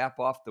kind of cap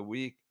off the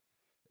week.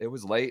 It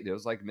was late. It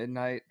was like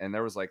midnight, and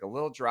there was like a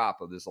little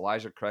drop of this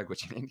Elijah Craig,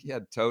 which he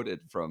had toted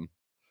from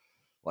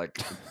like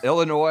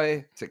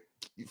Illinois to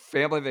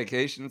family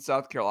vacation in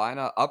South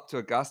Carolina up to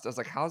Augusta. I was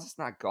like, how is this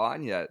not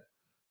gone yet?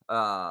 And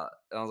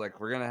I was like,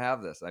 we're going to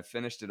have this. I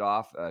finished it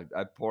off.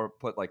 I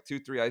put like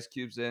 2-3 ice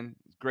cubes in.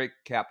 Great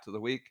cap to the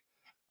week.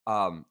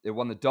 It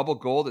won the double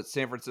gold at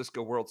San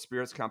Francisco World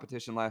Spirits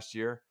Competition last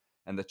year,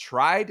 and the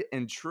tried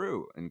and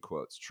true, in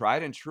quotes,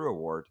 tried and true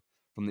award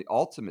from the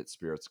Ultimate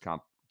Spirits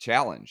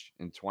Challenge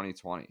in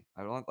 2020.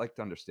 I don't like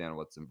to understand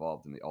what's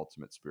involved in the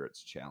Ultimate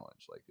Spirits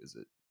Challenge. Like, is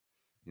it,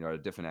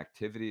 different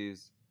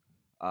activities?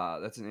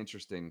 That's an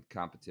interesting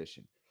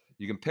competition.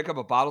 You can pick up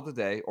a bottle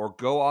today or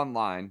go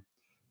online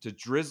to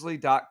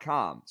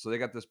drizzly.com. So they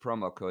got this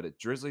promo code at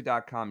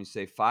drizzly.com. You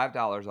save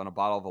 $5 on a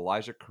bottle of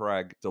Elijah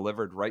Craig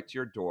delivered right to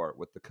your door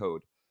with the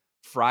code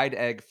Fried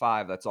Egg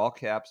 5. That's all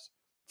caps.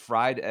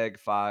 Fried Egg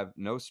 5,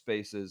 no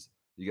spaces.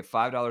 You get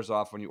 $5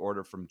 off when you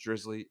order from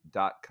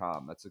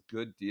drizzly.com. That's a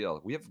good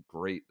deal. We have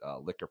great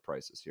liquor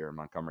prices here in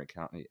Montgomery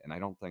County, and I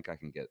don't think I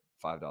can get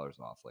 $5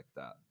 off like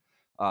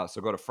that.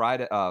 So go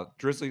to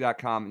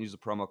drizzly.com and use the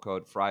promo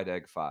code Fried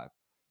Egg 5.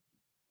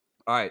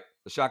 All right,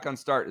 the Shotgun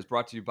Start is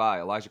brought to you by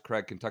Elijah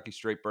Craig Kentucky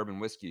Straight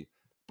Bourbon Whiskey,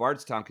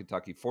 Bardstown,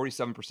 Kentucky,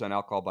 47%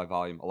 alcohol by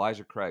volume.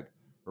 Elijah Craig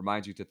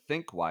reminds you to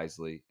think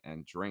wisely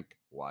and drink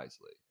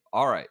wisely.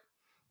 All right,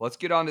 let's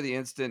get on to the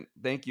instant.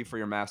 Thank you for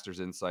your Masters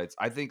insights.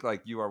 I think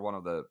like you are one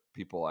of the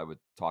people I would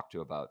talk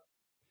to about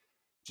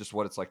just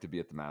what it's like to be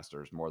at the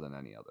Masters more than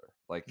any other.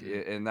 Like,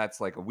 and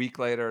that's like a week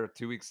later,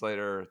 2 weeks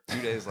later,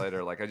 2 days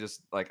later. Like,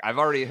 I've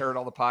already heard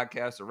all the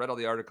podcasts or read all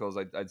the articles.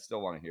 I'd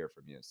still want to hear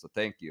from you. So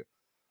thank you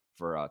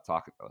for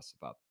talking to us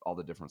about all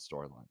the different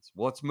storylines.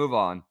 Well, let's move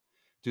on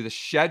to the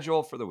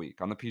schedule for the week.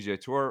 On the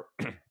PGA Tour,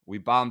 we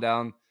bombed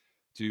down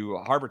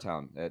to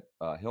Harbortown at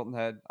Hilton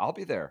Head. I'll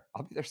be there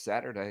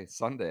Saturday,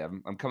 Sunday.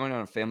 I'm coming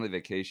on a family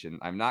vacation.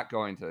 I'm not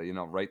going to,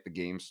 write the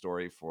game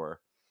story for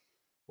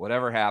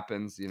whatever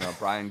happens,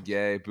 Brian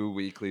Gay, Boo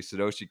Weekley,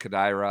 Sadoshi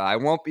Kodaira. I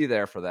won't be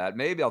there for that.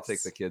 Maybe I'll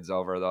take the kids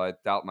over, though I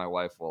doubt my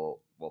wife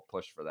will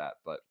push for that.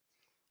 But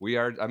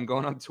I'm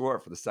going on tour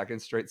for the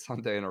second straight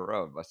Sunday in a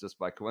row. That's just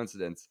by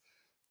coincidence.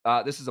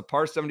 This is a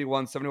par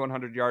 71,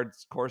 7,100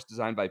 yards course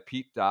designed by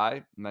Pete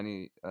Dye.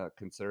 Many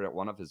consider it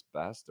one of his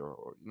best,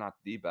 or not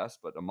the best,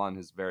 but among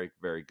his very,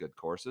 very good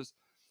courses.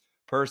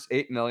 Purse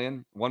 $8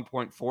 million,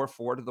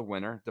 1.44 to the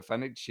winner.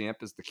 Defending champ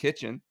is the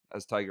Kitchen,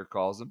 as Tiger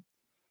calls him.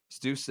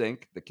 Stu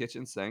Sink, the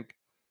kitchen sink.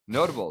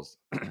 Notables: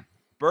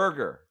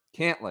 Berger,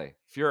 Cantlay,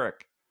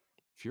 Furyk.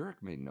 Furyk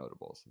made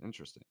notables.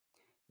 Interesting.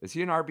 Is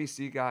he an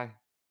RBC guy?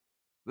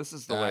 This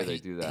is the way they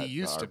do that. He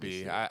used to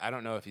be. I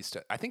don't know if he's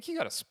still. I think he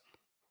got a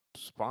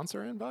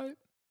sponsor invite.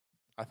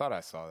 I thought I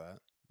saw that.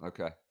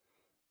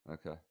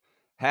 Okay.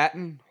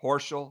 Hatton,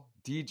 Horschel,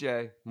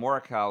 DJ,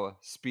 Morikawa,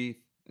 Spieth,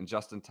 and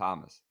Justin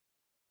Thomas.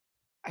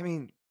 I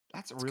mean,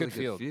 that's a It's a really good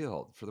good field.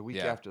 field for the week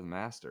Yeah. after the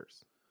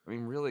Masters. I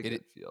mean, really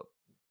good field.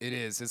 It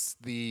is. It's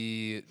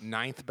the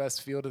 9th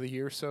best field of the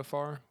year so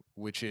far,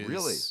 which is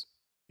Really?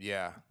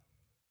 yeah.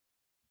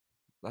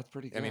 That's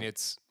pretty good. I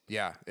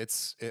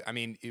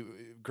mean,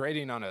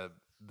 grading on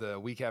the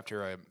week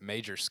after a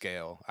major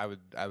scale, I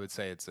would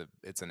say it's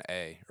an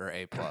A or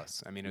A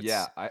plus. I mean, it's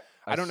yeah, I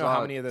don't know how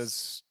saw many of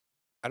those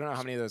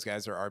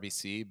guys are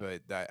RBC,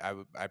 but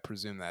I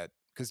presume that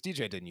because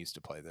DJ didn't used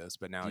to play this,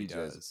 but now he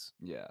DJ's, does.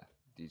 yeah,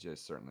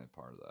 DJ's certainly a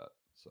part of that.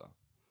 So,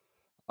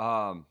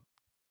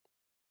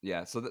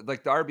 yeah, so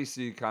like the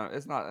RBC kind of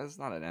it's not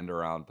an end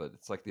around, but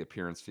it's like the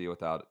appearance fee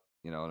without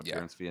an Yeah.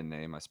 appearance fee and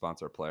name. I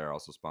sponsor a player, I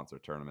also sponsor a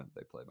tournament.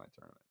 They play my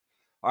tournament.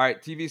 All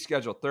right, TV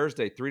schedule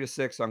Thursday 3 to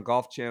 6 on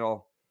Golf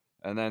Channel,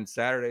 and then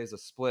Saturday is a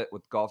split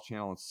with Golf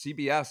Channel and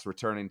CBS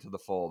returning to the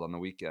fold on the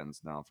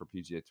weekends now for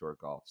PGA Tour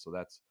golf. So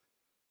that's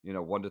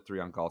 1 to 3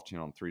 on Golf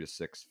Channel and 3 to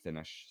 6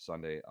 finish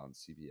Sunday on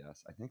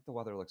CBS. I think the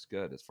weather looks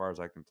good as far as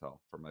I can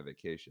tell for my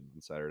vacation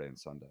on Saturday and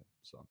Sunday.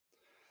 So.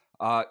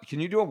 Can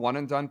you do a one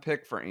and done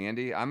pick for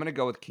Andy? I'm going to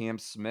go with Cam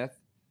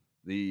Smith,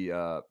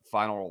 the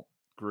final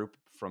group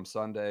from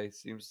Sunday.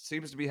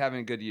 Seems to be having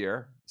a good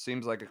year.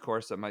 Seems like a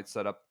course that might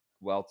set up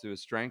well to his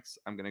strengths.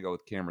 I'm going to go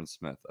with Cameron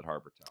Smith at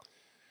Harbour Town.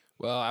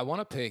 Well, I want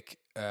to pick.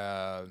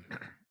 Give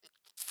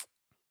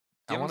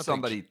him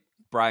somebody,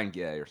 Brian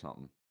Gay or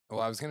something.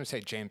 Well, I was going to say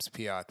James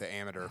Piot, the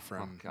amateur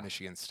from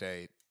Michigan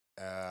State.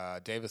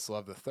 Davis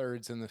Love the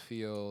third's in the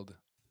field.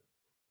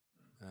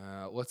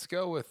 Let's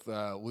go with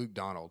Luke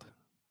Donald.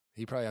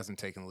 He probably hasn't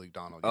taken Luke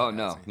Donald yet. Oh,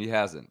 no, he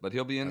hasn't. But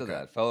he'll be into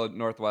that. Fellow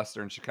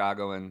Northwestern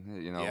Chicagoan,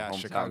 hometown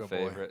Chicago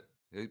favorite.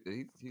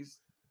 He's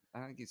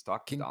I think he's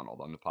talked to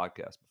Donald on the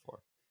podcast before.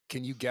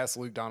 Can you guess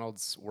Luke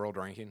Donald's world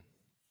ranking?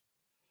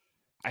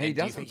 He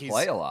doesn't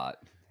play a lot.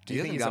 Do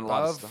you think he's above? A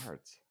lot of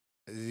starts.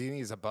 Do you think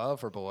he's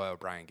above or below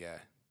Brian Gay?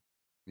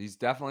 He's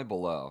definitely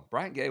below.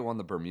 Brian Gay won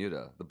the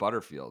Bermuda, the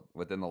Butterfield,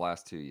 within the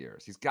last 2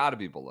 years. He's got to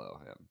be below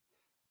him.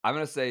 I'm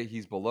going to say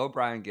he's below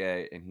Brian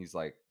Gay, and he's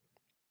like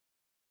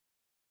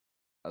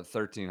a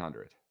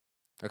 1,300.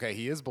 Okay,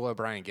 he is below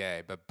Brian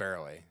Gay, but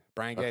barely.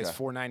 Brian Gay is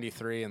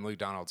 493, and Luke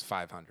Donald's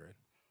 500.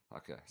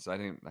 Okay, so I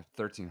think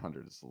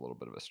 1,300 is a little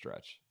bit of a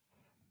stretch.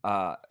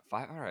 All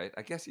right,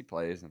 I guess he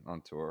plays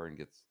on tour and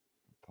gets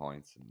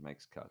points and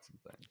makes cuts and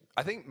things.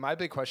 I think my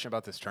big question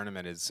about this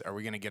tournament is: are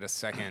we going to get a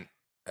second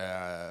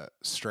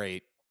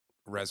straight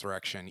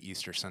resurrection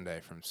Easter Sunday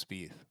from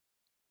Spieth?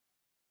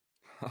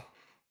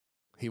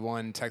 He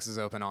won Texas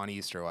Open on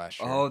Easter last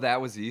year. Oh,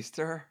 that was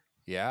Easter?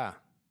 Yeah.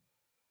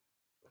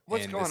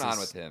 What's going on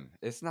with him?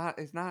 It's not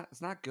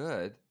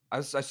good.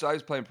 I saw he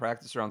was playing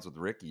practice rounds with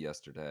Ricky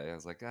yesterday. I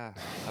was like, I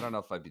don't know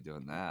if I'd be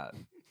doing that.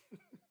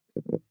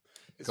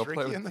 Is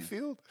Ricky in the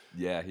field?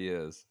 Yeah, he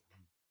is.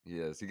 He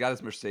is. He got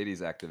his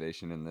Mercedes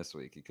activation in this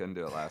week. He couldn't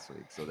do it last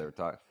week, so they were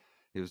talking.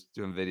 He was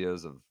doing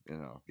videos of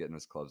getting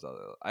his clubs out of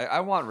there.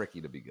 I want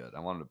Ricky to be good. I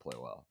want him to play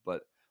well.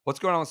 But what's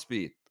going on with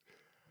Spieth?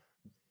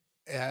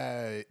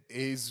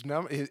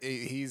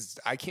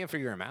 I can't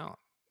figure him out.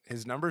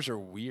 His numbers are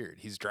weird.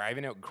 He's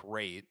driving out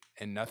great,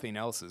 and nothing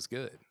else is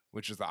good,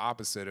 which is the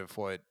opposite of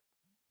what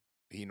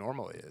he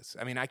normally is.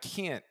 I mean, I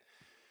can't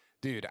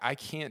do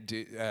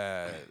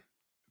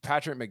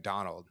Patrick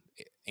McDonald,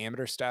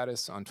 amateur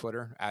status on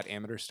Twitter,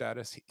 @amateur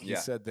status. He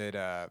said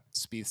that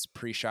Spieth's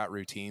pre-shot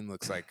routine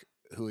looks like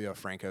Julio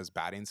Franco's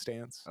batting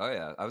stance. Oh,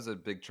 yeah. I was a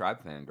big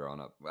Tribe fan growing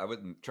up. I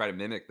wouldn't try to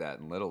mimic that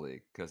in Little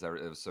League because it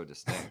was so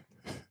distinct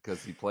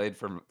because he played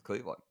for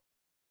Cleveland.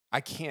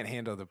 I can't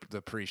handle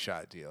the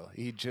pre-shot deal.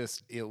 I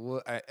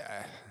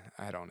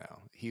don't know.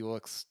 He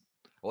looks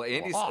well.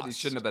 Andy said he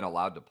shouldn't have been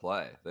allowed to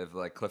play. If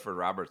like Clifford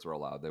Roberts were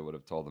allowed, they would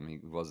have told him he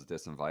was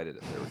disinvited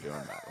if they were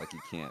doing that. Like, he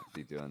can't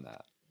be doing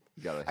that.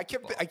 You gotta. I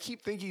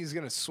keep thinking he's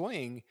gonna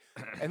swing,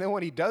 and then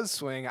when he does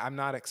swing, I'm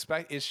not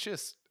expecting. It's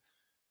just.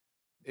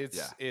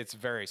 It's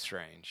very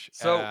strange.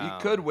 So he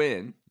could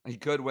win. He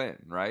could win,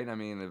 right? I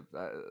mean,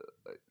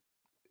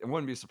 it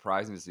wouldn't be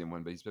surprising to see him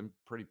win, but he's been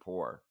pretty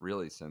poor,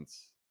 really,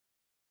 since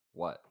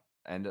what?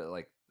 And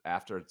like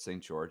after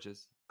St.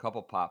 George's, a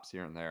couple pops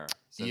here and there.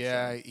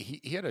 Yeah,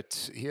 he had a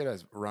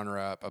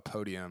runner-up, a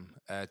podium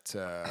at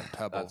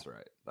Pebble. That's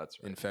right.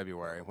 In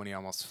February when he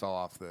almost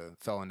fell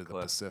into the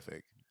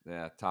Pacific.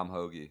 Yeah, Tom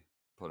Hoagie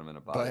put him in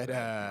a But body.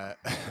 I'm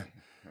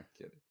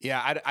kidding.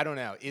 Yeah, I don't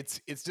know.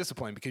 It's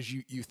disappointing because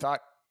you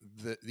thought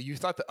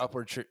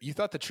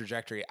the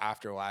trajectory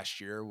after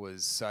last year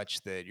was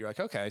such that you're like,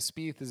 okay,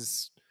 Spieth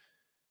is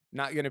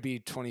not going to be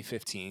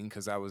 2015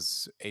 because that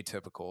was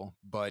atypical,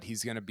 but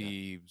he's going to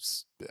be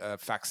a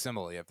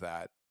facsimile of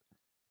that,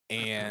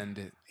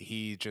 and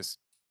he just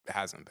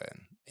hasn't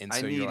been. And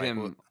so I need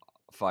him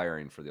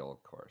firing for the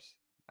old course.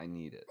 I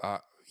need it.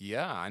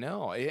 Yeah, I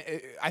know.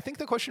 I think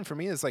the question for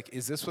me is like,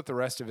 is this what the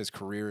rest of his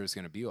career is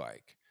going to be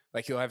like?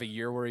 Like, he'll have a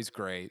year where he's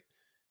great,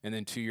 and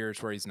then 2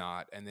 years where he's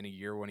not, and then a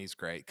year when he's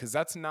great. Because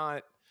that's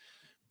not,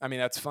 I mean,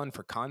 that's fun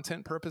for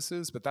content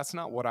purposes, but that's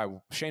not what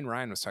Shane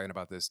Ryan was talking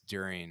about this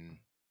during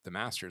the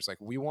Masters. Like,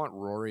 we want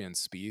Rory and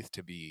Spieth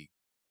to be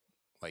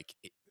like,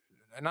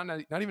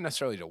 not even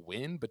necessarily to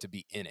win, but to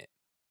be in it.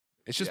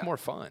 It's just more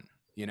fun,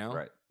 you know?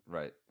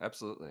 Right.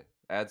 Absolutely.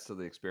 Adds to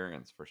the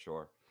experience for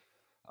sure.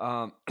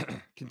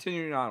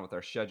 Continuing on with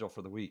our schedule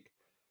for the week.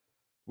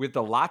 With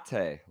the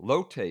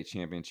Lotte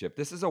Championship.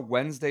 This is a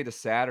Wednesday to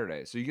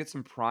Saturday. So you get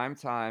some prime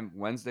time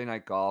Wednesday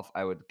night golf.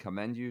 I would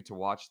commend you to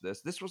watch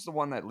this. This was the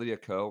one that Lydia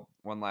Ko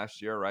won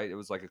last year, right? It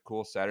was like a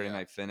cool Saturday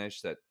night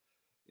finish that,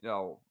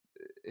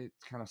 it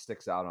kind of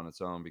sticks out on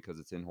its own because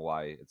it's in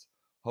Hawaii. It's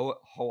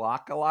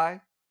Ho'akalai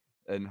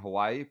in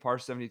Hawaii, par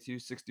 72,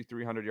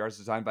 6,300 yards,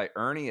 designed by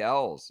Ernie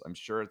Els. I'm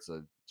sure it's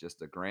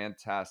just a grand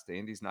test.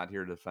 Andy's not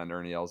here to defend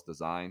Ernie Els'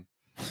 design,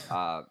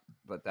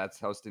 but that's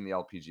hosting the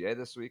LPGA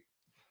this week.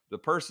 The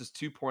purse is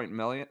 $2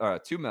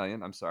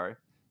 million. I'm sorry.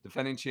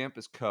 Defending champ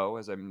is Ko,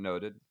 as I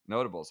noted.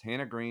 Notables: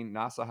 Hannah Green,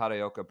 Nasa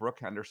Haraoka,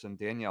 Brooke Henderson,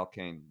 Danielle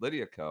Kane,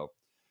 Lydia Ko,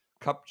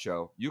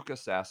 Kupcho, Yuka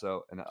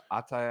Sasso, and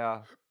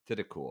Ataya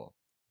Tidikul.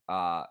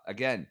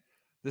 Again,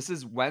 this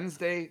is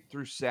Wednesday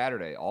through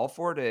Saturday, all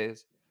 4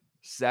 days,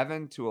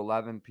 7 to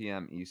 11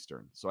 p.m.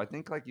 Eastern. So I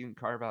think like you can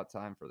carve out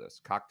time for this.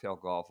 Cocktail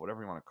golf,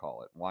 whatever you want to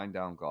call it. Wind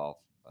down golf.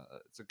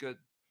 It's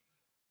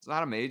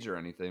not a major or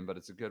anything, but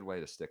it's a good way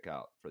to stick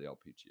out for the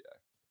LPGA.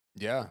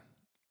 Yeah.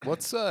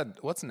 What's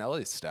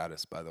Nellie's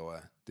status, by the way?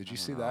 Did you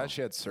see that?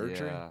 She had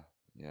surgery?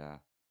 Yeah.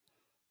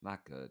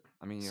 Not good.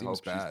 I mean, you Seems hope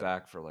she's bad.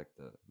 back for like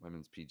the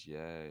women's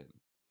PGA and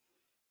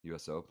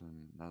US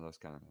Open. None of those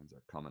kind of things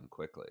are coming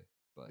quickly.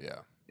 But Yeah.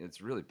 it's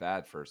really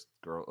bad for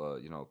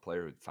a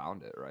player who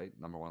found it, right?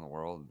 Number one in the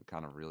world,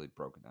 kind of really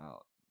broken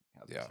out.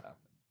 Have this happen.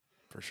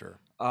 For sure.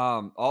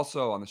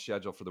 Also on the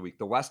schedule for the week,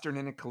 the Western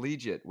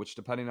Intercollegiate, which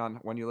depending on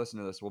when you listen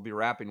to this, will be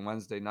wrapping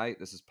Wednesday night.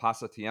 This is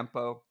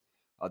Pasatiempo.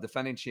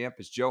 Defending champ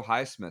is Joe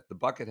Highsmith, the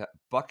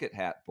bucket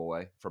hat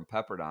boy from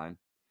Pepperdine.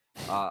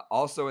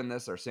 Also in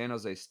this are San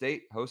Jose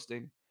State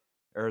hosting,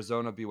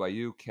 Arizona,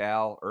 BYU,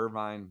 Cal,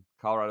 Irvine,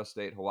 Colorado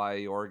State,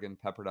 Hawaii, Oregon,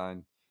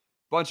 Pepperdine,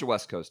 bunch of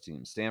West Coast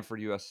teams,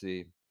 Stanford,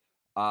 USC.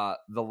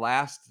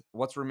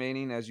 What's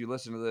remaining as you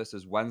listen to this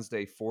is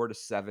Wednesday, 4 to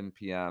 7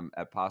 p.m.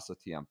 at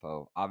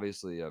Pasatiempo.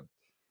 Obviously a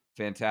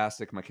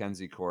fantastic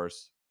Mackenzie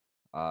course.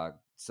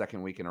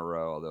 Second week in a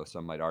row, although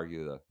some might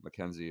argue the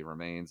Mackenzie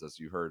remains, as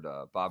you heard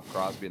Bob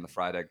Crosby in the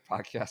Fried Egg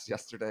podcast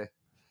yesterday,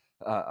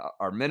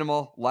 are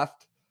minimal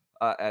left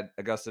at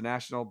Augusta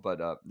National.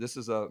 But this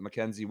is a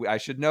Mackenzie. I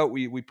should note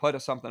we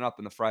put something up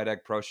in the Fried Egg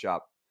Pro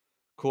Shop.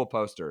 Cool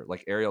poster,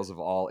 like aerials of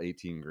all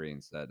 18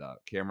 greens that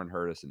Cameron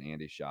Hurtis and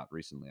Andy shot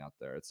recently out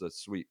there. It's a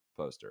sweet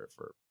poster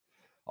for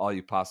all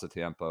you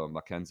Pasatiempo and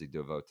Mackenzie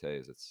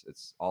devotees.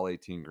 It's all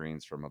 18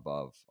 greens from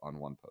above on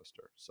one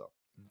poster. So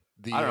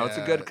I don't know. It's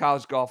a good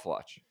college golf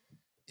watch.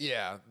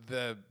 Yeah,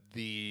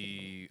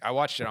 I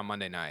watched it on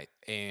Monday night,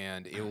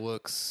 and they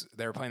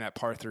were playing that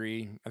par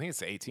 3. I think it's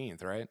the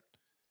 18th, right?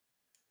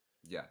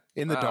 Yeah.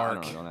 In the dark. I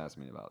don't know. Don't ask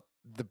me about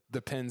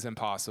the pin's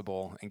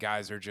impossible, and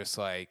guys are just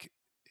like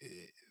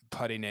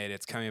putting it.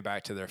 It's coming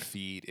back to their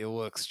feet. It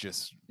looks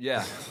just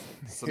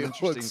some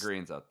interesting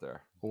greens out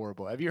there.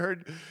 Horrible. Have you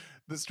heard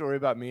the story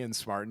about me and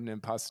Smartin in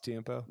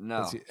Pasatiempo?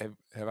 No.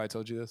 Have I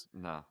told you this?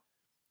 No.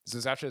 This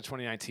was after the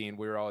 2019.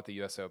 We were all at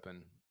the US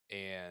Open,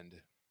 and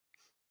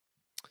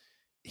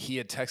he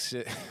had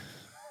texted.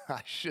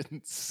 I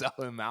shouldn't sell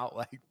him out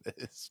like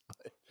this,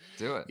 but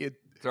do it.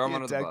 Throw him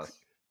under the bus.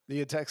 He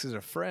had texted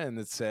a friend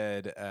that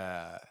said,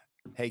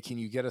 hey, can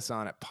you get us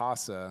on at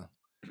Pasa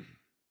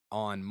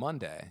on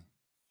Monday?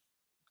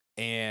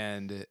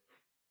 And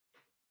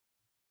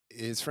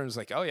his friend was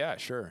like, oh yeah,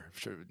 sure,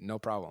 no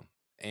problem.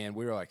 And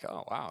we were like,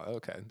 oh wow,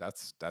 okay,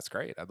 that's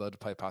great. I'd love to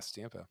play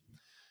Pasatiempo.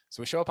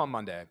 So we show up on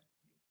Monday,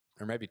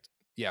 or maybe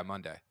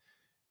Monday,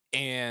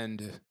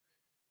 and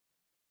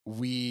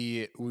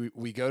we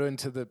go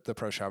into the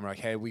pro shop. And we're like,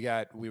 hey,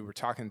 we were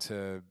talking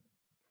to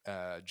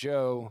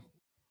Joe.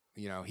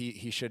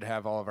 He should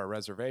have all of our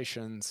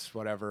reservations,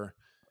 whatever.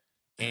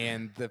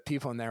 And the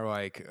people in there were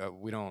like,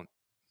 we don't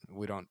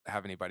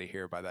have anybody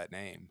here by that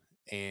name.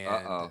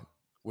 And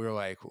we were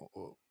like,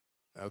 well,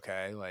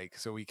 okay. Like,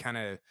 so we kind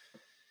of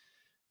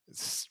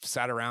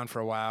sat around for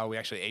a while. We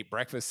actually ate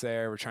breakfast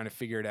there. We're trying to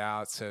figure it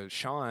out. So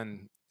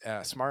Sean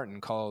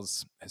Smartin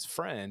calls his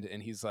friend,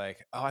 and he's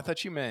like, oh, I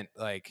thought you meant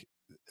like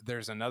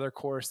there's another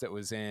course that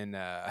was in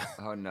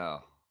oh no,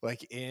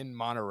 like in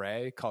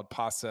Monterey called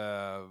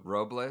Pasa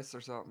Robles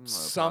or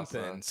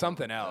something,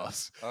 something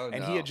else. Oh,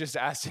 and no. he had just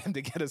asked him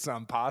to get us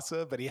on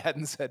Pasa, but he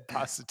hadn't said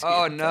Pasa.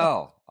 Oh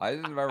no, I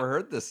didn't ever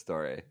heard this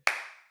story.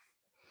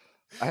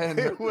 I hadn't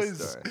heard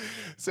this story.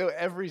 So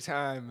every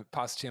time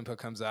Pasatiempo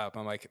comes up,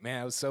 I'm like,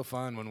 man, it was so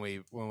fun when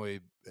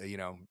we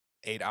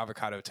ate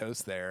avocado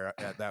toast there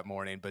that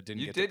morning, but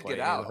didn't get to play. You did get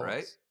out,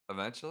 right?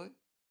 Eventually,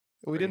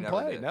 we didn't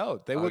play.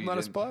 No, they wouldn't let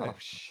us play. Oh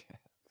shit.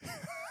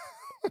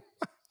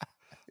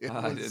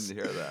 I didn't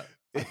hear that.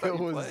 I thought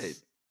you played.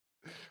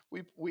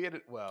 We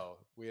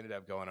ended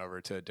up going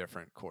over to a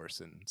different course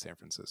in San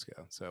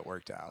Francisco, so it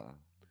worked out.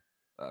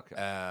 Okay.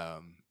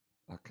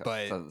 Okay,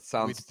 but so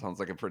sounds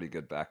like a pretty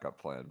good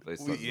backup plan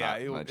based on not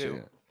mentioning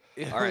it.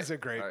 It All was right, a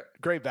great, all right.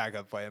 great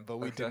backup plan, but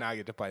we Okay. did not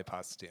get to play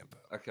Pasatiempo.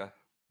 Okay.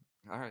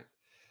 All right.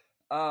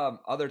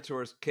 Other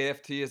tours.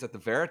 KFT is at the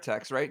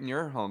Veritex, right in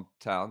your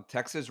hometown.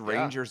 Texas Yeah.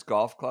 Rangers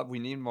Golf Club. We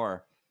need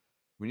more.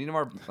 We need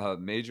more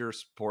major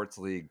sports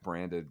league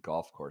branded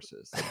golf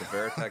courses. At the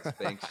Veritex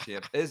Banks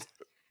Champ.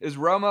 Is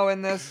Romo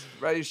in this?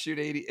 Ready to shoot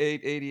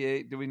 88,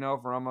 88? Do we know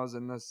if Romo's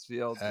in this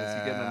field? Is he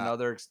getting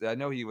another? I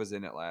know he was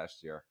in it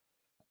last year.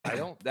 I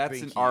don't That's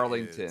think in he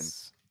Arlington.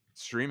 is.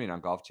 Streaming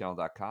on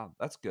golfchannel.com.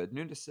 That's good.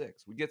 Noon to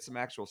 6. We get some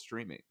actual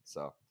streaming.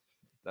 So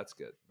that's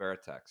good.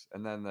 Veritex.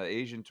 And then the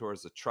Asian tour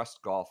is the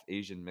Trust Golf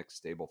Asian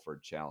Mixed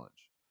Stableford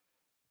Challenge.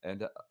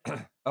 And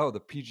the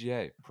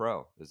PGA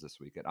Pro is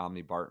this week at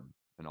Omni Barton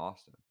in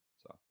Austin.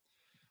 So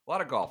a lot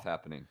of golf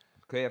happening.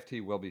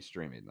 KFT will be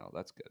streaming though.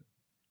 That's good.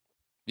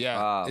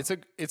 Yeah,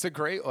 it's a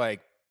great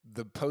like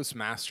the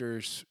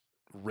post-Masters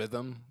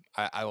rhythm.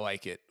 I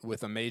like it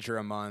with a major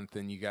a month,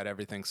 and you got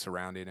everything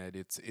surrounding it.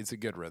 It's a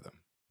good rhythm.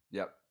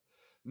 Yep.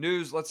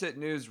 News. Let's hit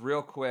news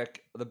real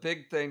quick. The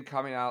big thing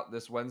coming out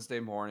this Wednesday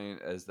morning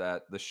is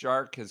that the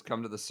shark has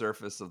come to the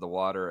surface of the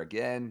water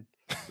again.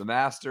 The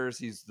Masters.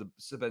 He's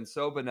been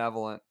so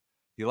benevolent.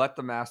 He let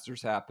the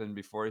Masters happen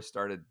before he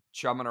started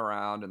chumming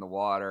around in the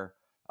water.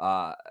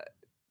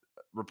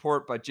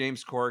 Report by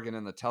James Corrigan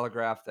in the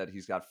Telegraph that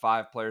he's got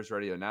 5 players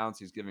ready to announce.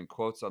 He's giving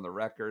quotes on the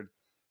record.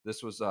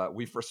 This was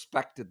we've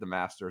respected the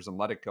Masters and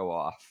let it go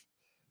off,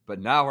 but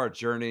now our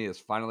journey is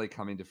finally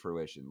coming to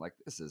fruition. Like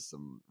this is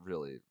some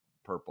really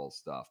purple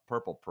stuff,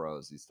 purple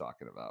prose he's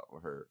talking about,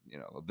 or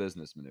a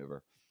business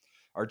maneuver.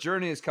 Our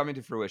journey is coming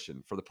to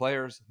fruition for the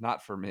players,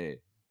 not for me.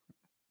 It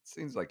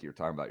seems like you're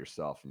talking about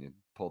yourself and you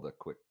pulled a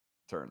quick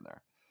turn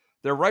there.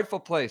 Their rightful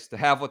place to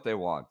have what they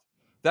want.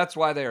 That's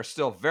why they are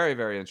still very,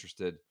 very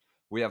interested.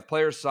 We have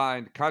players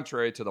signed,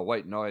 contrary to the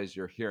white noise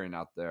you're hearing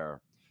out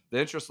there. The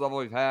interest level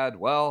we've had,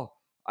 well,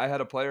 I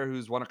had a player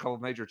who's won a couple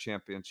major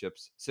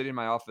championships sitting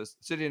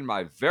in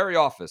my very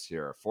office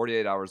here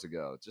 48 hours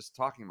ago, just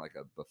talking like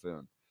a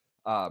buffoon.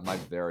 My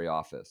very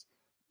office.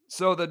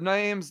 So the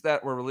names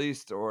that were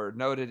released or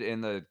noted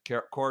in the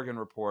Corrigan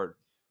report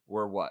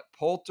were what?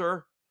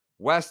 Poulter,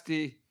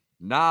 Westy,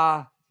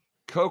 Nah,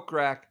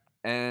 Kokrak,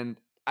 and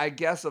I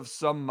guess of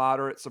some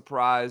moderate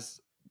surprise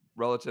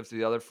relative to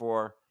the other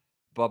 4,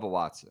 Bubba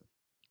Watson.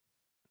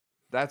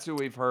 That's who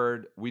we've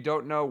heard. We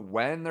don't know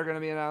when they're going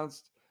to be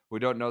announced. We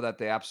don't know that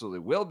they absolutely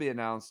will be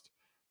announced,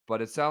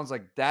 but it sounds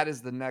like that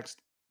is the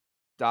next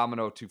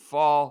domino to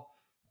fall.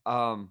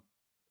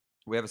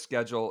 We have a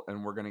schedule,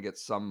 and we're going to get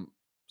some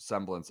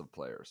semblance of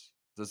players.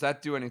 Does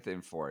that do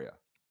anything for you?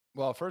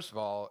 Well, first of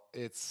all,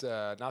 it's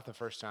not the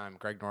first time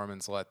Greg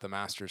Norman's let the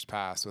Masters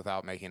pass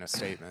without making a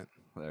statement.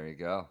 There you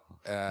go.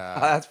 Uh,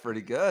 That's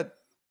pretty good.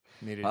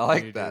 I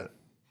like that.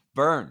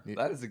 Burn.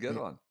 That is a good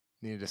one.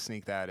 Needed to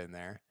sneak that in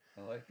there.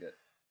 I like it.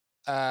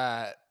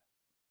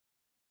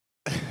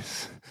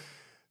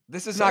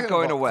 This is not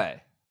going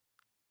away.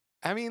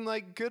 I mean,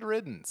 like, good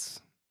riddance.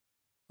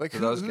 Like, for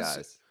those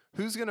guys.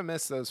 Who's going to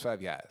miss those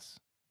 5 guys?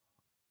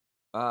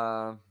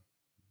 I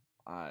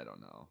don't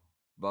know.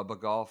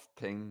 Bubba Golf,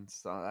 Ping,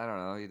 I don't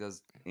know. He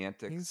does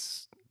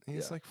antics.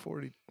 He's like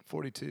 40,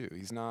 42.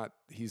 He's not.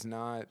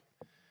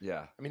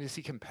 Yeah. I mean, is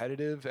he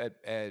competitive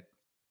at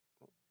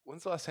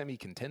when's the last time he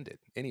contended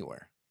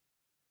anywhere?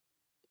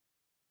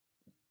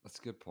 That's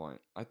a good point.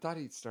 I thought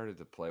he started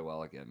to play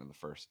well again in the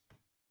first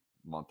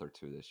month or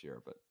 2 this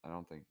year, but I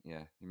don't think, you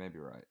may be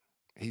right.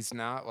 He's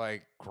not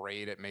like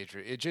great at major.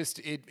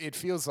 It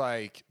feels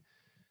like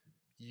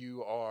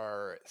you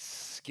are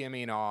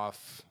skimming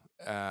off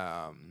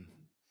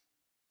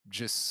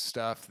just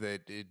stuff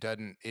that it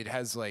doesn't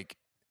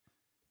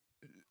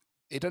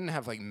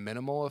have like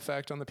minimal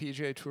effect on the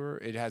PGA Tour.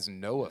 It has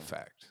no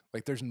effect.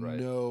 Like there's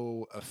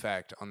no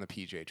effect on the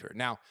PGA Tour.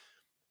 Now,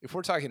 if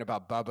we're talking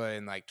about Bubba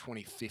in like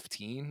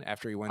 2015,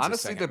 after he wins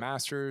his second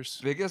Masters,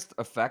 biggest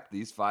effect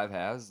these 5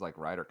 has like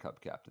Ryder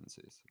Cup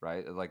captaincies,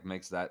 right? It like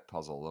makes that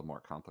puzzle a little more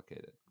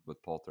complicated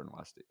with Poulter and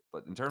Westy.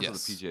 But in terms of the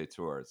PGA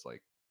Tour, it's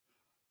like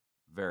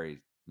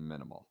very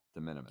minimal,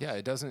 de minimis. Yeah,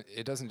 it doesn't.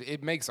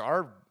 It makes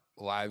our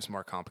lives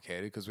more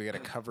complicated because we got to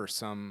cover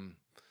some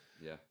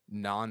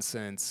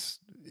nonsense,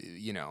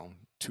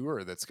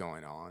 tour that's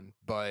going on.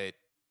 But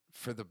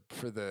for the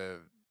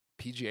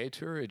PGA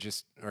Tour,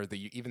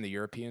 even the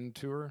European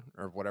Tour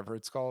or whatever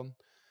it's called,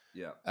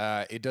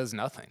 it does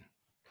nothing.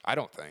 I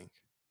don't think.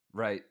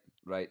 Right.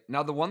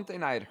 Now, the one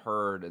thing I had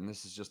heard, and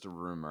this is just a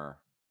rumor,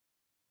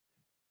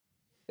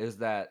 is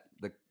that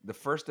the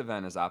first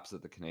event is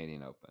opposite the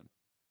Canadian Open.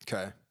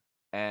 Okay.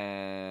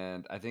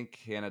 And I think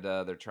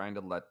Canada, they're trying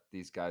to let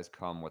these guys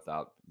come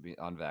without being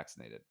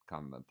unvaccinated,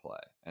 come and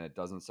play. And it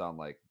doesn't sound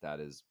like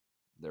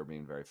they're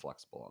being very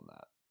flexible on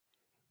that.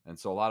 And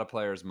so a lot of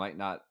players might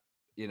not,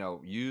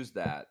 use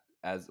that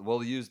as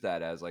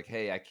like,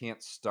 hey, I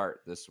can't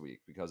start this week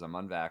because I'm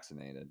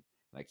unvaccinated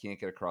and I can't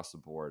get across the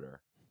border.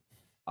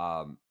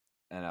 And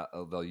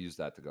they'll use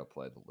that to go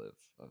play the LIV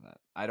event.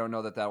 I don't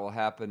know that will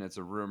happen. It's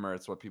a rumor.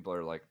 It's what people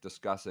are like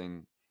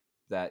discussing.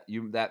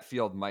 That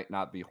field might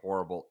not be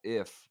horrible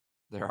if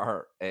there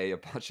are a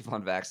bunch of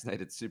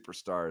unvaccinated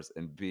superstars,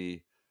 and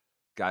B,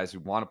 guys who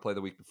want to play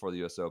the week before the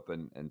U.S.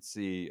 Open, and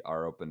C,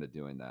 are open to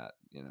doing that.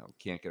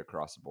 Can't get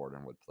across the border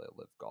and would play a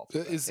live golf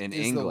event in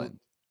England.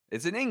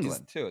 It's in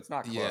England too. It's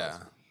not close. Yeah.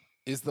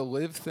 Is the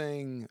live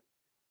thing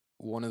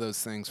one of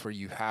those things where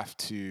you have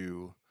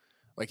to,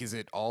 like, is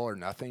it all or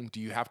nothing?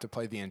 Do you have to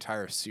play the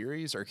entire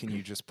series, or can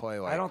you just play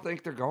I don't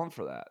think they're going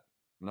for that.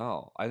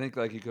 No, I think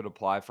like you could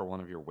apply for one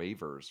of your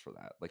waivers for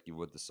that, like you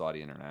would the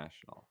Saudi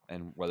International,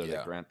 and whether they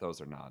grant those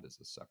or not is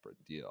a separate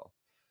deal.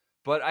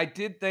 But I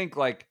did think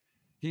like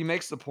he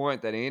makes the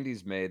point that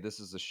Andy's made. This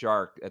is a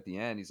shark at the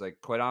end. He's like,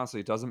 quite honestly,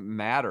 it doesn't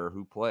matter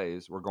who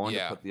plays. We're going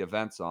to put the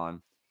events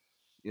on,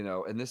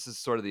 and this is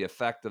sort of the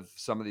effect of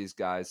some of these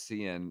guys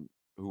seeing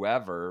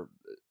whoever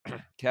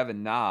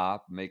Kevin Na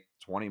make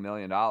 $20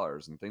 million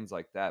and things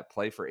like that,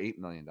 play for $8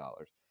 million.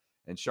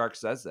 And Shark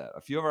says that a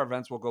few of our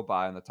events will go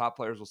by and the top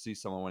players will see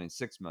someone winning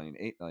 6 million,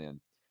 8 million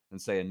and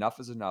say, enough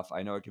is enough.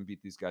 I know I can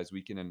beat these guys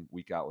week in and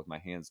week out with my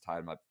hands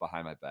tied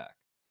behind my back.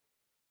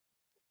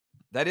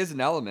 That is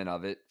an element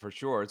of it for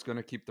sure. It's going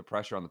to keep the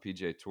pressure on the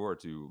PGA Tour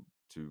to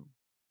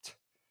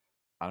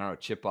I don't know,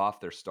 chip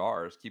off their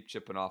stars, keep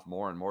chipping off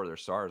more and more of their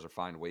stars, or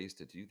find ways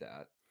to do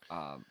that.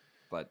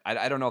 But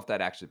I don't know if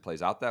that actually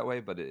plays out that way,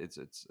 but it's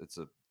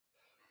a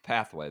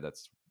pathway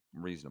that's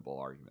reasonable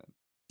argument.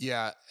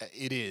 Yeah,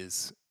 it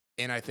is.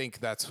 And I think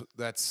that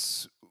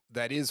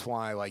is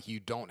why, like, you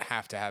don't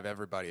have to have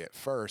everybody at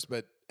first.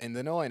 But and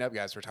the No Line Up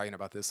guys were talking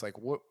about this, like,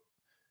 what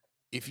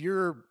if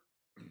you're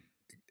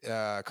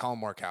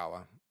Colin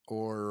Morikawa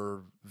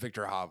or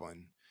Victor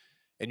Hovland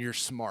and you're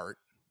smart,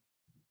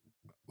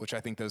 which I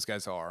think those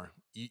guys are,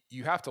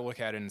 you have to look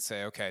at it and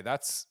say, okay,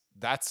 that's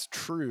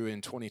true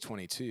in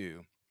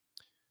 2022.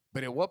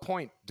 But at what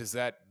point does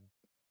that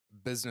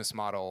business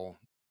model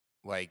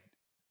like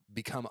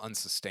become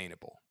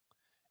unsustainable?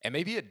 And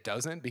maybe it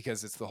doesn't,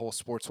 because it's the whole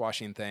sports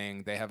washing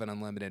thing. They have an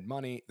unlimited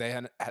money. They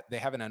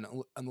have an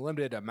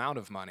unlimited amount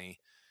of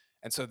money.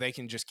 And so they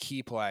can just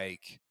keep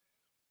like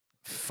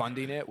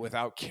funding it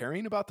without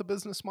caring about the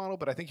business model.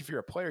 But I think if you're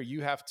a player,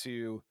 you have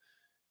to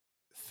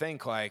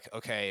think like,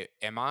 okay,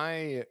 am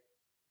I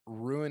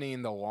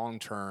ruining the long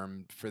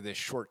term for this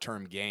short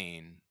term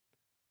gain?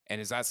 And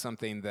is that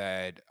something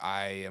that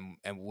I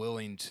am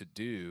willing to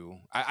do?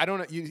 I don't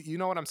know. You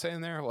know what I'm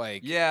saying there?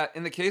 Like, yeah,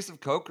 in the case of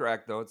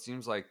Kokrak, though, it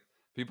seems like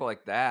people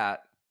like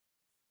that,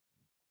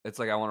 it's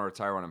like, I want to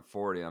retire when I'm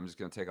 40. I'm just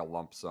going to take a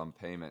lump sum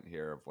payment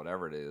here of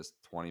whatever it is,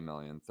 20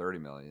 million, 30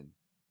 million,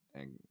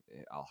 and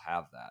I'll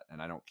have that.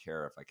 And I don't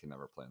care if I can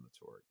never play on the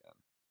tour again.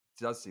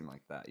 It does seem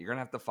like that. You're going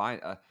to have to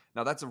find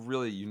now that's a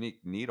really unique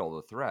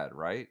needle to thread,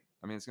 right?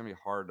 I mean, it's going to be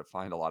hard to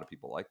find a lot of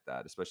people like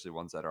that, especially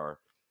ones that are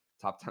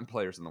top 10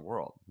 players in the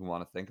world who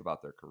want to think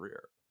about their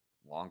career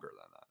longer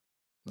than that.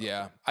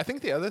 yeah. I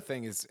think the other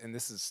thing is, and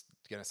this is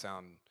going to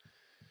sound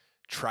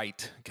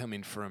trite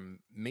coming from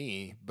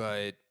me,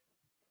 but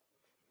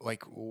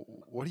like,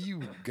 what are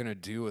you going to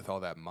do with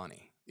all that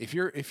money? If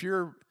you're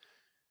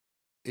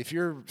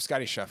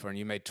Scotty Scheffler and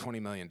you made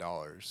 $20 million,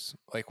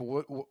 like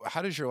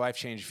how does your life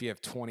change if you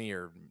have 20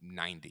 or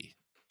 90?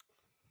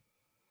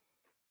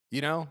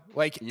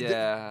 Like,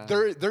 yeah,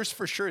 there's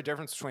for sure a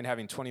difference between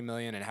having 20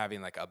 million and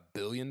having like $1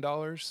 billion.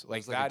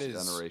 Like, that is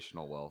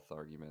generational wealth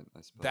argument,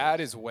 I suppose. That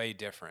is way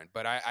different.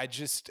 But I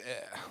just,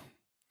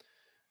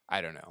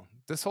 I don't know.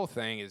 This whole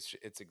thing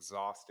it's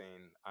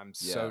exhausting. I'm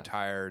so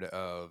tired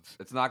of.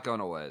 It's not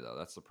going away though.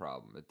 That's the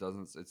problem. It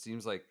doesn't. It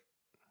seems like,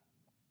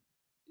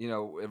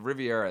 at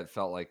Riviera, it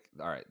felt like,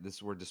 all right,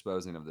 we're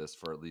disposing of this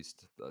for at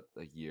least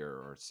a year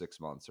or 6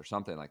 months or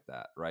something like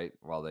that, right?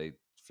 While they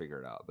figure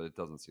it out. But it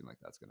doesn't seem like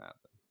that's going to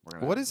happen.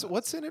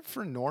 What's in it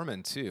for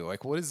Norman too?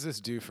 Like, what does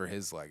this do for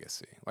his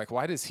legacy? Like,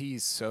 why does he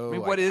so? I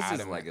mean, what is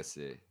his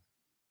legacy?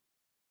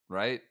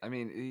 Right? I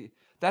mean,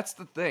 that's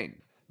the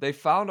thing. They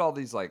found all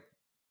these like,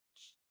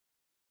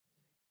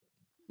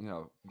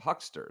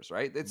 hucksters,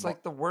 right? It's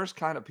like the worst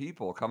kind of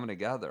people coming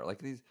together. Like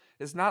these,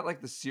 it's not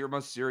like the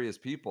most serious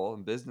people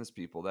and business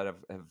people that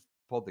have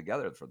pulled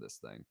together for this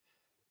thing.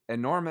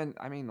 And Norman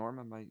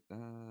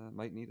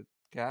might need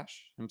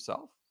cash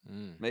himself,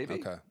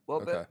 maybe a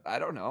little bit. I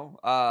don't know.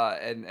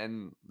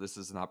 And this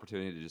is an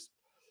opportunity to just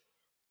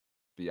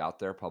be out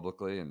there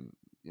publicly and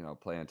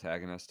play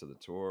antagonist to the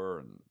tour.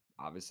 And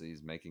obviously,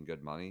 he's making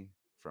good money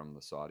from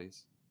the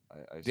Saudis.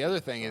 The other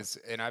thing is,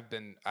 and I've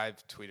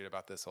tweeted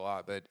about this a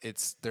lot, but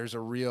there's a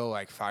real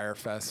like Fire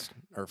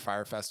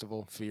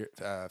Festival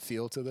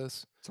feel to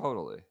this.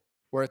 Totally.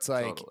 Where it's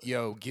like,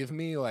 yo, give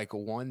me like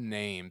one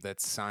name that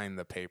signed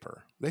the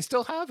paper. They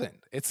still haven't.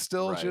 It's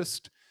still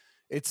just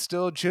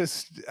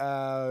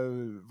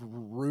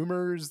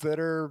rumors that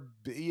are,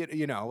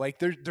 like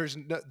there's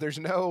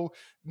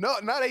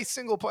not a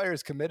single player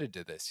is committed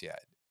to this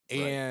yet.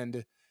 Right.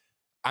 And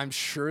I'm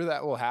sure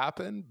that will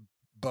happen.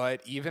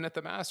 But even at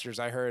the Masters,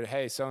 I heard,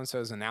 hey,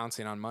 so-and-so is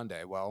announcing on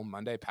Monday. Well,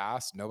 Monday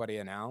passed, nobody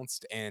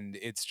announced. And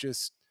it's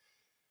just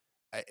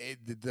what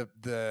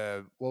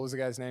was the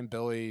guy's name?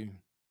 Billy,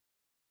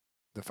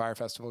 the Fire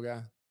Festival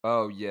guy?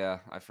 Oh yeah,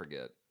 I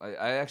forget.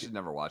 I actually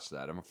never watched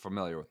that. I'm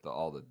familiar with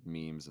all the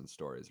memes and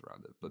stories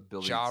around it, but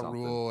Billy Ja something.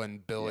 Rule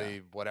and Billy,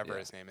 Yeah, whatever yeah,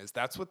 his name is.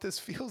 That's what this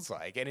feels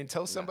like. And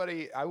until yeah.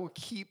 somebody, I will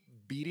keep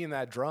beating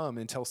that drum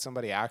until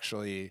somebody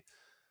actually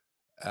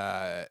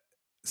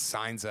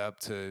signs up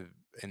to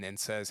and then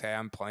says, "Hey,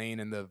 I'm playing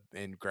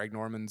in Greg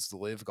Norman's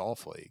LIV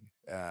Golf League."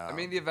 I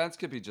mean, the events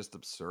could be just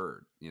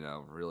absurd,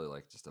 really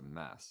like just a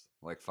mess,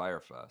 like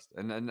Firefest,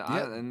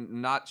 Yeah, and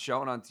not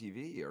shown on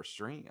TV or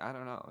stream. I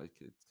don't know. It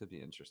could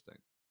be interesting.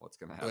 What's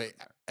going to happen wait,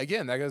 there?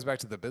 again, that goes back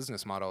to the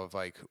business model of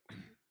like,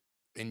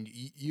 and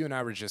you and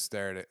I were just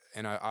there,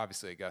 and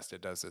obviously Augusta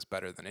does this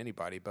better than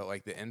anybody, but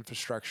like the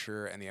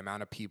infrastructure and the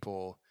amount of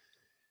people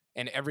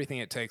and everything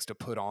it takes to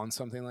put on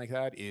something like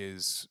that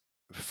is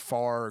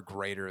far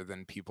greater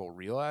than people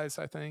realize.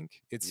 I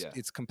think it's Yeah,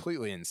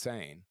 completely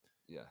insane.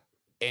 yeah,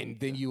 And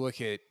then yeah, you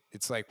look at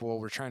it's like, well,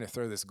 we're trying to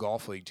throw this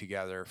golf league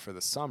together for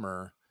the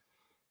summer,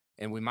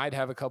 and we might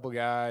have a couple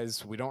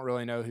guys. We don't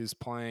really know who's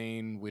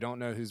playing. We don't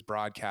know who's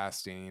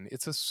broadcasting.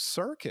 It's a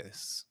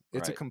circus.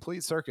 It's a right.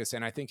 complete circus.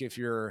 And I think if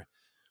you're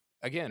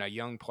again a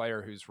young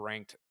player who's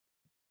ranked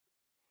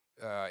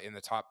in the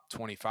top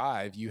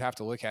 25, you have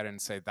to look at it and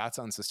say that's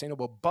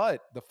unsustainable.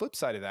 But the flip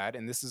side of that,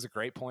 and this is a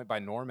great point by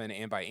Norman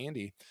and by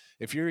Andy,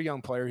 if you're a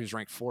young player who's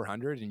ranked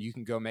 400 and you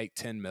can go make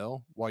 10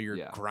 mil while you're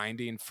Yeah,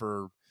 grinding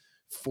for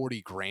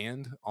 40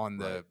 grand on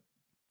right,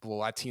 the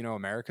Latino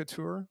America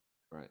tour,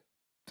 right.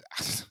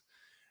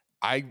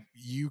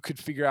 you could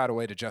figure out a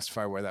way to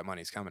justify where that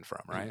money's coming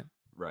from, right?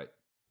 Right.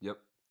 Yep.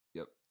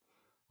 Yep.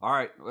 All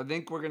right. I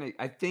think we're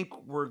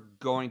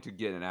going to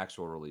get an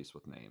actual release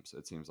with names.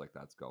 It seems like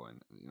that's going.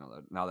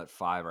 Now that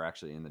 5 are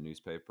actually in the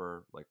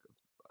newspaper, like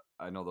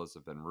I know those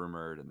have been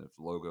rumored and there's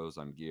logos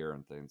on gear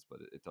and things,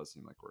 but it does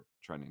seem like we're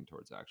trending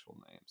towards actual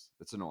names.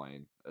 It's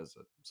annoying as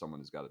someone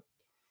who's got to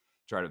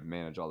try to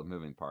manage all the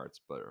moving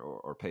parts,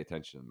 or pay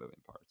attention to the moving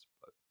parts.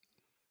 But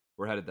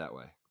we're headed that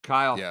way.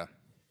 Kyle, Yeah.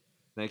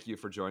 thank you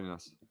for joining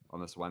us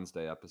on this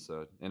Wednesday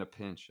episode. In a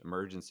pinch,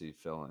 emergency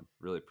fill-in.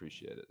 Really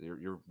appreciate it.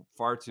 You're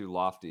far too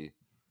lofty Bring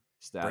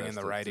in status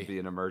the to righty. be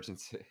an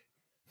emergency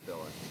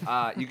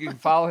fill-in. You can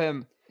follow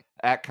him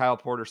at Kyle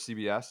Porter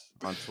CBS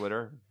on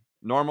Twitter.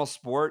 Normal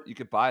Sport, you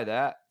could buy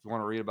that if you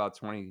want to read about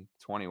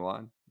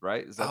 2021.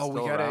 Right? Is that Oh,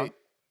 still around?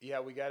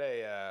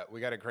 we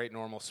got a great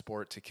normal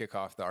sport to kick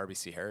off the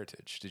RBC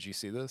Heritage. Did you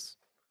see this?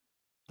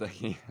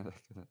 The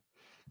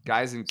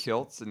guys in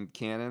kilts and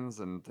cannons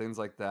and things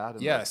like that,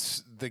 and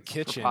Yes,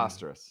 it's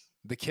preposterous.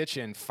 the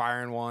kitchen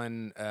firing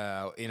one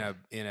in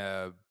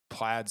a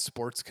plaid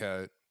sports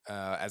coat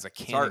as a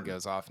cannon Tartan.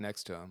 goes off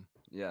next to him.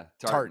 Yeah,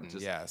 Tartan. Tartan,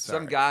 Just yeah, some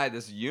sorry. guy,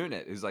 this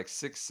unit who's like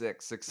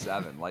 6'6",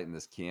 6'7", lighting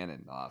this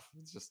cannon off.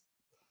 It's just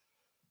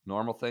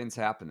normal things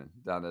happening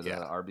down at Yeah,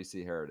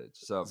 RBC Heritage.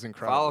 So it's follow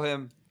incredible.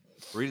 him,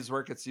 read his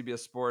work at CBS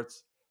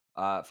Sports.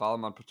 Follow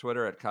him on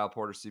Twitter at Kyle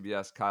Porter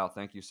CBS. Kyle,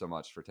 thank you so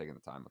much for taking the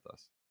time with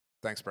us.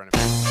 Thanks, Brendan.